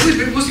one of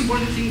the most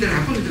important thing that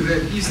happened with the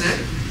web is that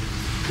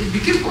it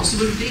became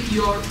possible to take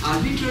your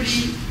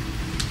arbitrary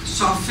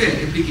software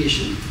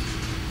application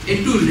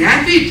and to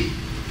wrap it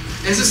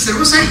as a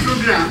server-side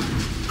program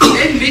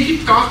and make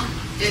it talk,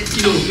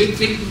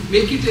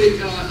 make it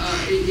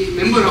a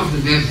member of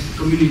the web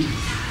community,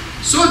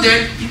 so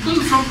that people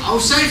from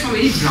outside, from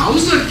any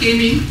browser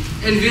came in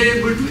and were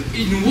able to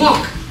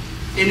invoke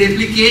an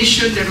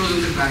application that was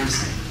on the client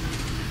side.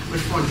 But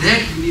for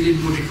that, we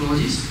needed more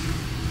technologies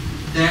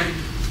that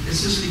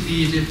essentially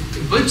created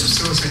a bunch of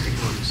server-side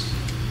technologies.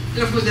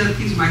 And of course, there are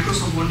things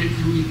Microsoft wanted to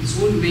do in its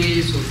own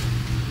way, so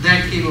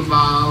that came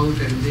about,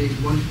 and they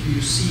wanted to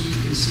use C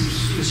and C#,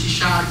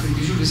 and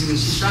Visual Basic and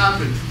C#,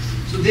 and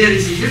so there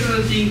is a yet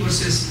another thing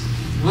versus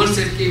ones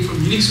that came from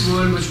Unix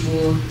world much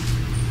more.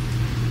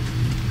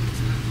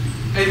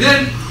 And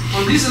then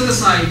on this other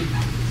side,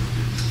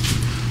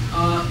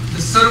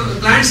 the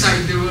client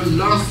side, there were a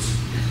lot of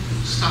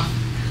stuff.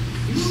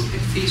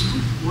 At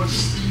Facebook, what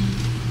is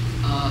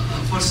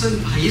the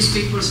highest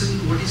paid person,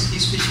 what is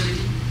his specialty?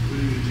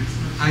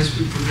 Highest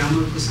paid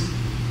programmer person?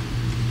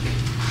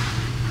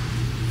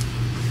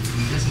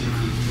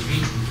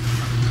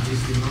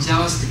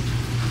 JavaScript.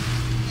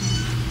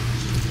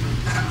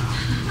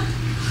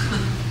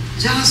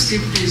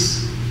 JavaScript is,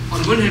 on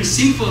one hand,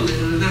 simple, and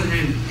on the other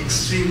hand,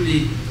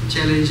 extremely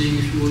challenging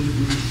if you want to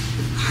do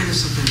kind of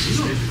stuff.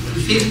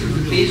 The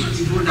page,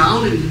 you go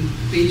down and the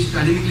page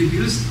dynamically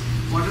builds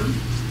bottom,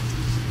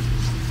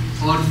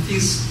 or the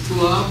things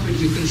go up and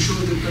you can show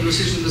the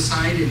conversation on the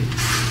side. And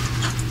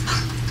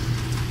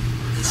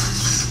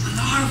it's a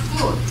lot of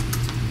code,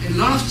 and a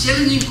lot of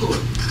challenging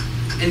code.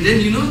 And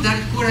then that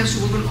code has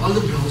to work on all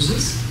the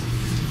browsers.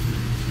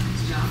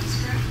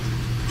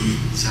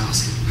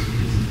 JavaScript.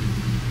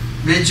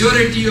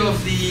 Majority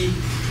of the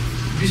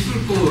visual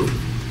code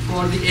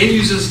for the end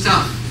user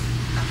stuff,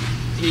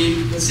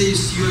 let's say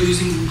you are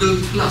using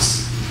Google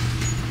Plus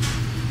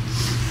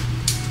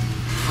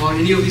or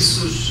any of these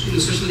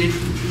social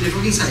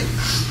networking site,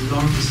 a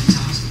lot of this is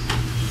JavaScript.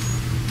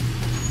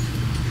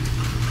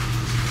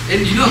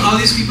 And you know how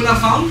these people are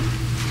found?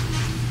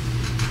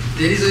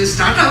 There is a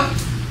startup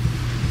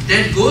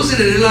that goes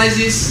and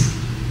analyzes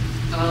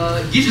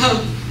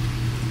GitHub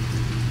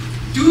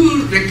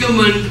to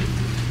recommend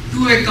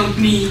to a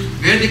company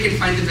where they can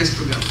find the best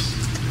programs.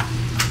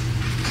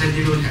 that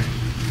they don't have.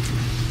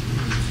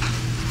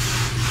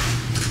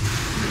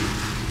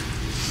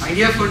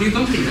 Idea for new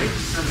company, right?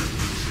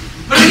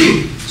 But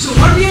anyway, so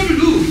what we have to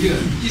do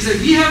here is that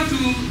we have to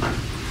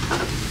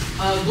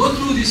go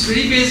through these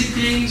very basic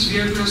things. We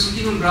have to have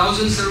something on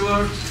browser and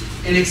server,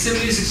 and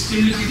XML is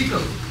extremely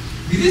critical.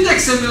 Within the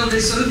XML, there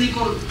is something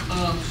called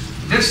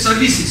web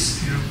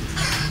services,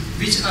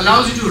 which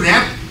allows you to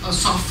wrap a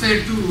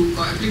software to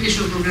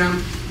application or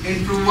program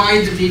and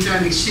provide the data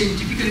and exchange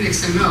typically in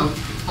XML.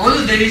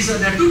 Although there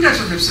are two types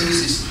of web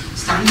services: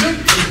 standard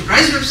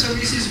enterprise web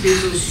services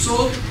based on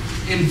SOAP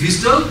and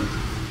WSDL,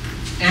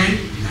 and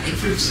light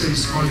web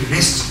service called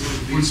REST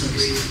web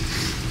service.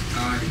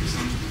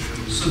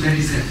 So that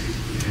is that.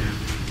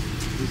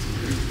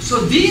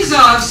 So these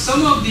are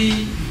some of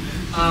the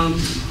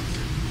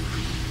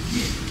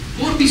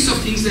core piece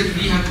of things that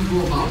we have to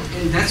go about,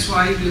 and that's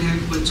why we'll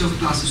have a bunch of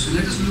classes. So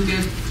let us look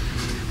at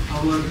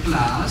our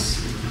class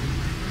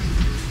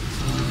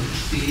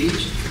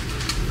page.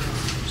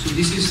 So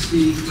this is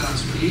the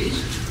class page.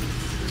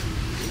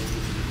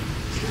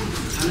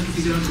 I have to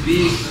figure out a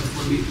way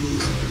for me to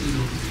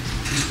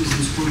discuss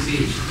this whole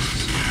page.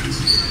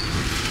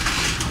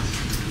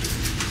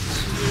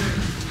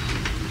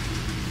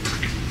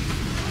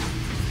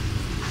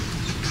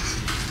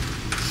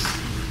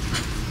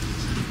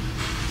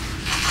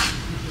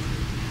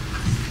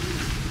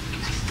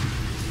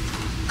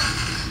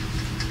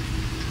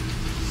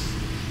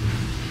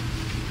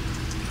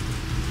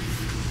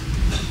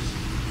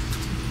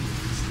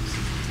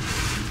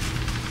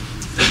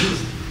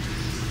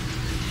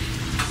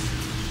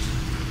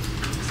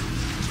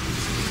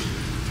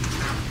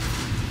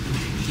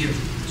 Here.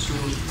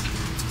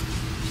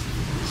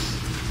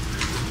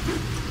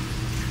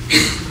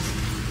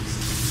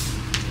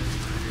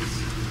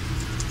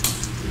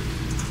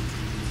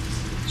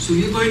 So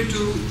we're going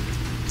to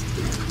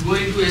go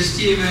into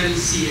HTML,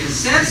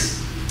 CSS,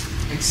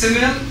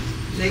 XML,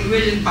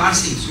 language and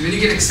parsing. So when you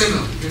get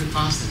XML, you can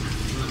parse them.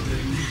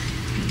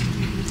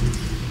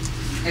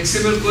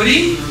 XML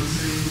querying,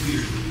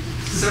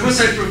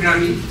 server-side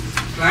programming,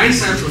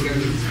 client-side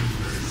programming,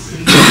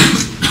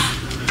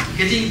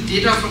 getting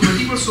data from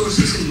multiple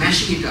sources and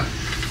mashing it up.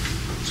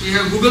 So you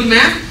have Google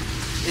Map.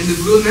 In the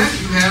Google Map,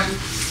 you have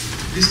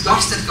these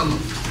dots that come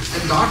up.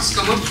 The dots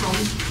come up from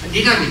a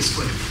database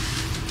query,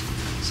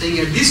 saying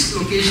at this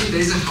location there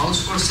is a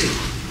house for sale.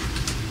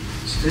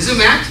 So there is a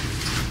map,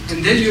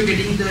 and then you are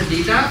getting the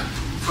data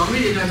from a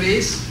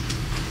database,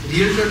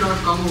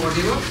 realtor.com or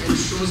whatever, and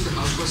shows the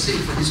house for sale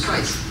for this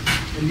price.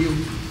 And you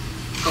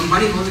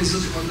combining all this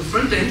on the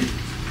front end,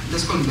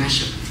 that's called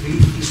mashup,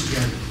 bringing things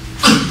together.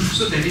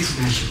 So that is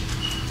mashup.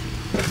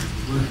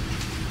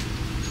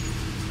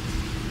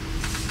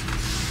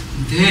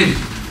 Then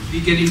we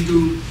get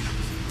into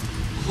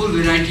a whole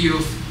variety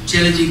of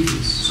challenging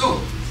things. So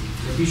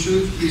let me show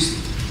you this.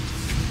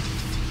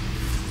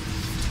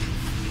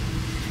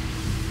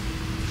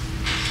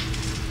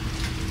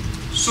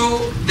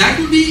 So that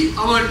will be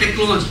our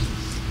technology.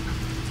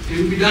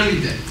 We will be done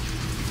with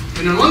that.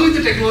 And along with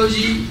the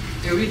technology,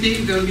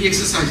 everything, there will be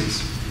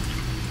exercises.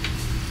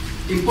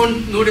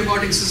 Important note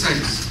about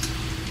exercises.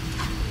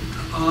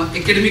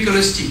 Academic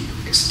honesty,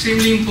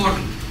 extremely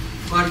important.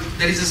 But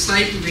there is a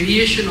slight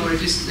variation, or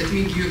at least let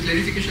me give you a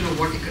clarification of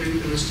what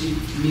academic honesty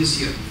means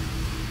here.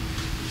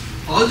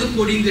 All the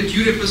coding that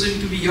you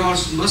represent to be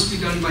yours must be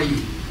done by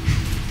you.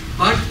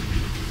 But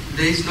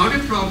there is not a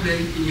problem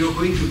in your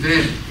going to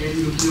web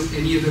and looking up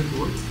any other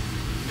code.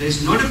 There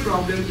is not a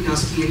problem in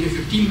asking any of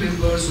your team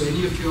members or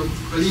any of your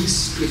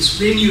colleagues to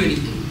explain you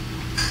anything.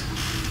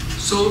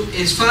 So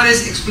as far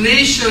as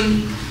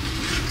explanation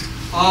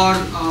or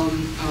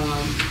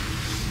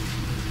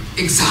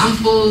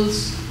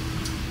examples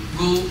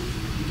go,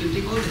 you can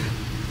take all that.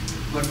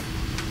 But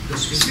the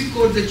specific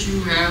code that you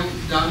have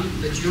done,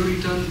 that you have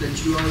written,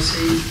 that you are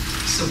saying,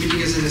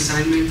 submitting as an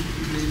assignment,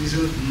 the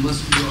result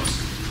must be yours.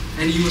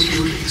 And you must be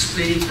able to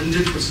explain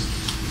 100%.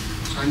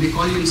 So I may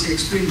call you and say,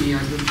 explain me, I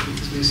don't think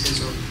this makes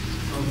sense, or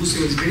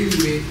whosoever is ready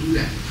may do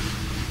that.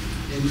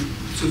 And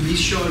so be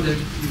sure that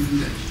you do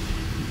that.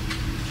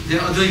 There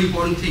are other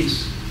important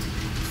things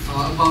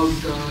about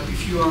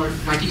if you are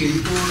writing a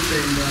report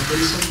and there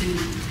is something,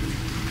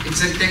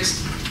 exact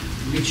text,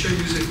 make sure you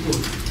use a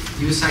quote,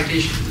 give a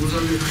citation. Those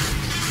are the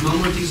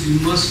normal things you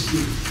must do.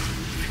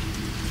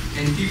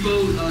 And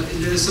people,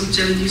 there are some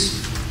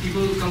challenges,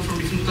 people come from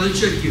different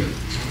culture here.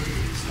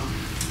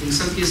 In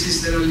some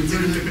cases, there are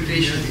liberal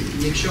interpretation.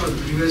 Make sure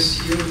the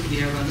US here, we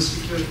have other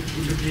stricter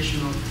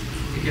interpretation of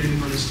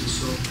academic honesty.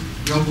 So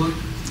your work,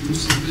 you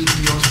simple to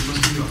yours,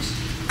 must be yours.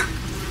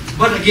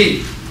 But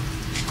again,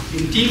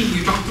 in team,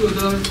 you talk to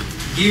other,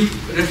 give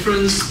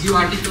reference, give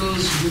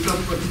articles, look up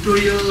for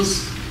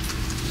tutorials.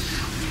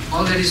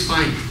 All that is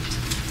fine.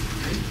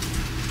 Right?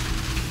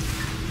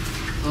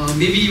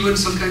 Maybe even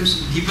sometimes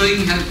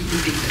debugging help you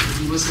take that.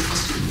 But you must have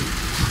first to do it.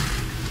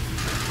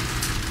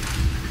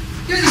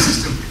 Here's the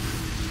system.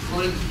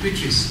 Or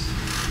Twitches.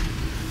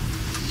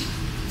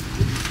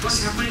 What's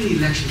happening in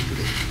election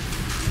today?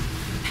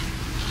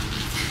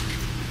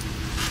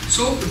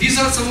 So these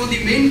are some of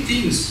the main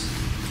things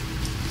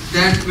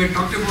that were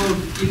talked about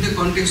in the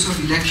context of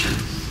election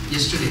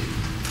yesterday.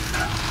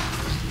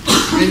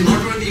 And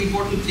what were the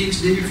important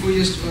things day before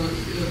yesterday,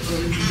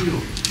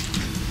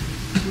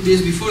 2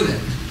 days before that?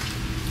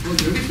 Well,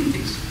 there are different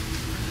things.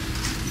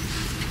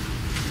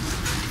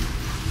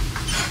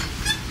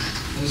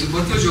 There was a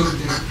birthday joke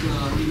that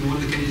one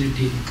of the candidates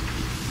did,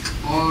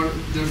 or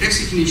there are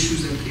tax seeking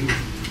issues that came up,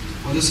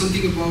 or there's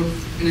something about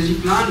energy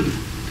plan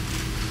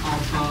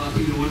of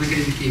one of the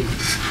candidates came up.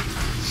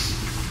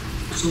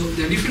 So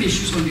there are different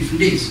issues on different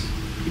days.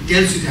 It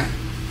tells you that.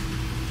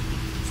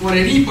 For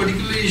any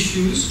particular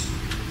issues,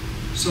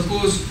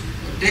 suppose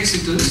tax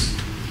returns,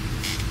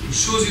 it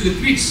shows you the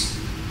tweets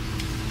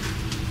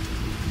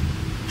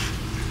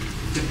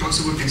that talks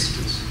about tax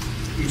returns.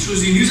 It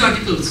shows you news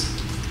articles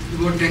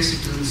about tax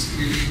returns,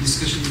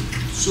 discussion.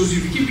 It shows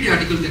you Wikipedia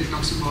article that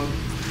talks about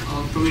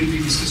prominently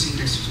discussing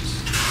tax returns.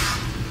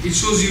 It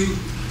shows you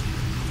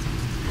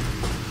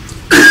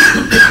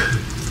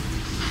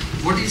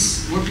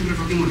what people are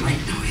talking about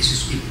right now as you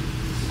speak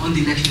on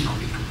the election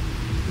topic.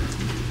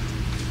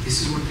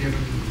 This is what they are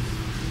talking about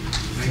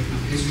right now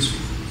as we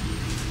speak.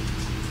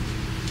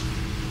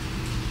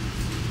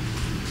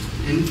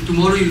 And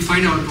tomorrow you'll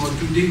find out, or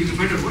today you can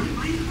find out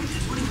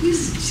who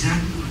is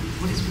Gujarat?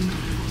 What is being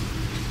talked about?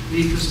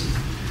 Very interesting.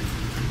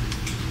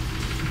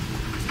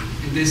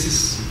 And there's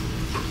this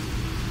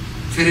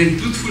fair and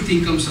truthful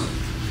thing comes up,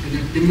 and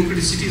that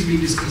democratic city is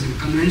being discussed. And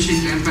convention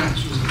in Tampa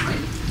shows up,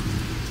 right?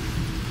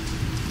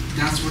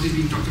 That's what is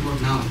being talked about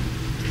now.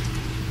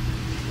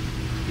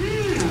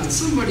 Yeah,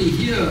 somebody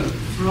here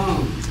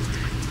from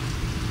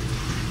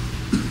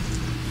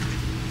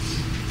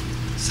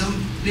some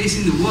place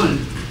in the world,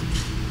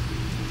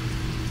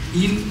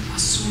 in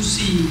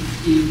Asusi,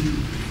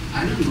 in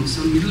I don't know,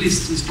 some Middle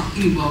East, is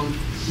talking about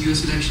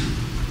US election.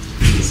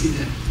 You can see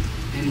that.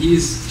 And he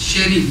is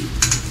sharing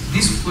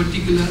this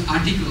particular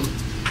article.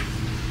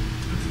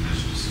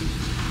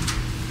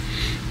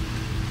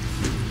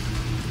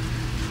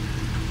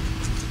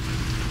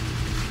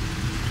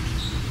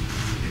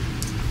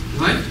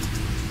 Right?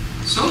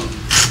 So,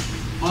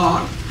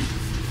 or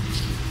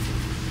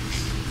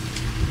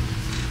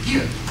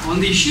here, on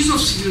the issues of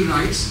civil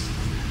rights,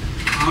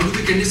 how do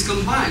the candidates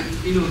combine,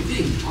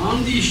 thing?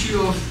 On the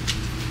issue of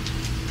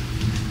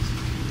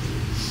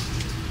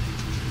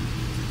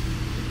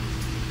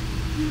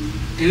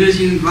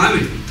energy and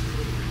environment,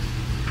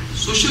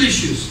 social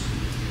issues,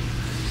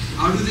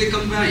 how do they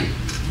combine?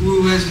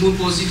 Who has more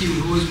positive,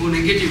 who has more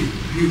negative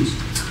views?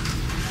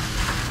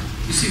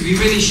 You see,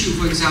 women issue,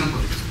 for example,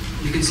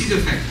 you can see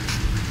the fact.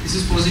 This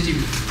is positive,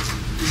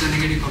 these are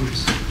negative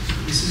comments.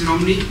 This is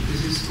Romney,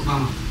 this is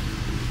Obama.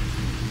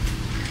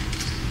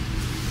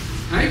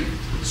 Right?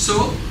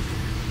 So,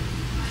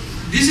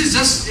 this is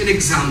just an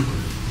example.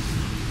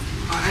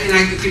 And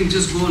I can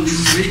just go on, this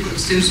is a very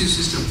extensive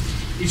system.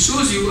 It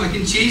shows you, I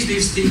can change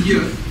this thing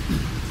here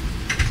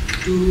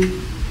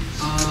to,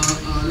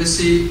 let's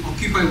say,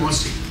 Occupy Wall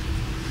Street.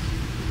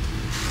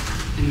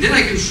 And then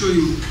I can show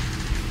you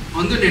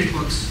on the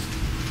networks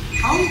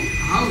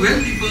how well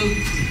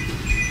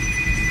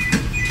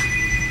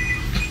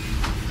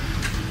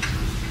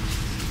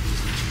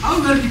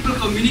people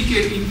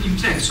communicate in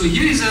text. So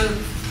here is a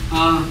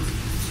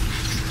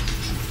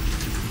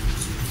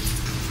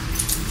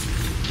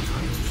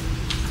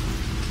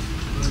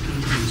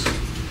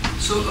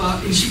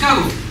in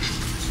Chicago,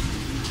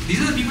 these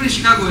are the people in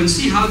Chicago, and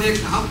see how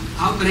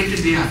connected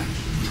they are.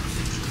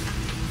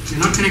 They're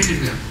not connected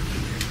there.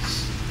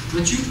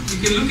 But you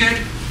can look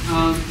at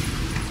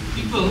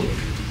people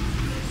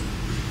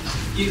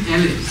in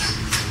LA.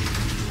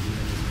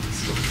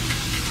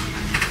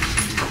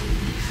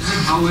 See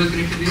how well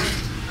connected they are.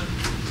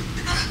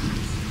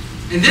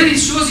 And then it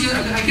shows you,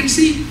 I can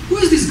see who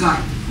is this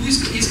guy who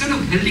is kind of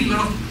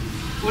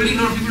holding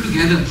a lot of people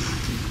together.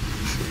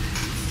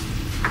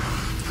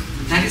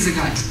 That is the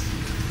guy.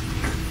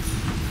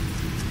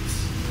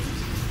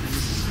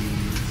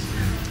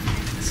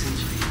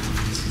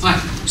 Right.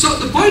 So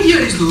the point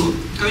here is, though,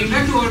 coming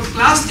back to our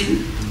class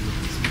thing,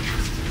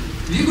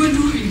 we are going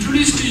to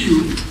introduce to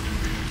you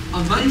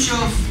a bunch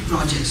of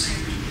projects.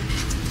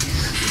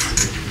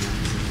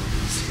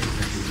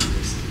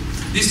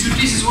 This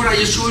treatise is what I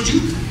just showed you.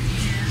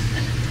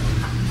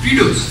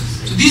 Videos.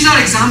 So these are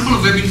examples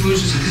of web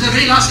information systems. These are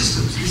very large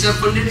systems. These are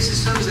funded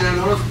systems. There are a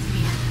lot of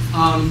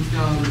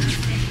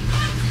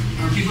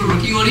people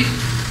working on it.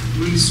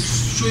 We will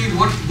show you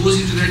what goes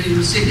into that, and you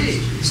will say, hey,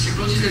 these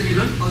technologies that we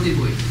learned, how they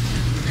go in.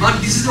 But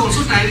this is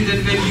also time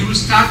that when you will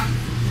start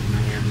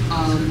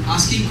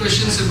asking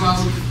questions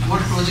about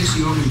what projects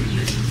you are going to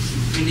do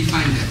and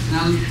define that.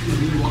 Now we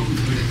will walk you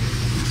through that.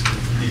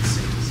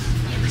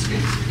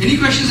 Okay. Any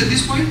questions at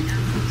this point?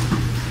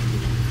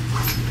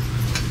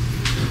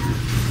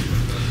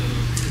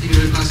 I think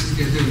our class is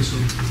getting so.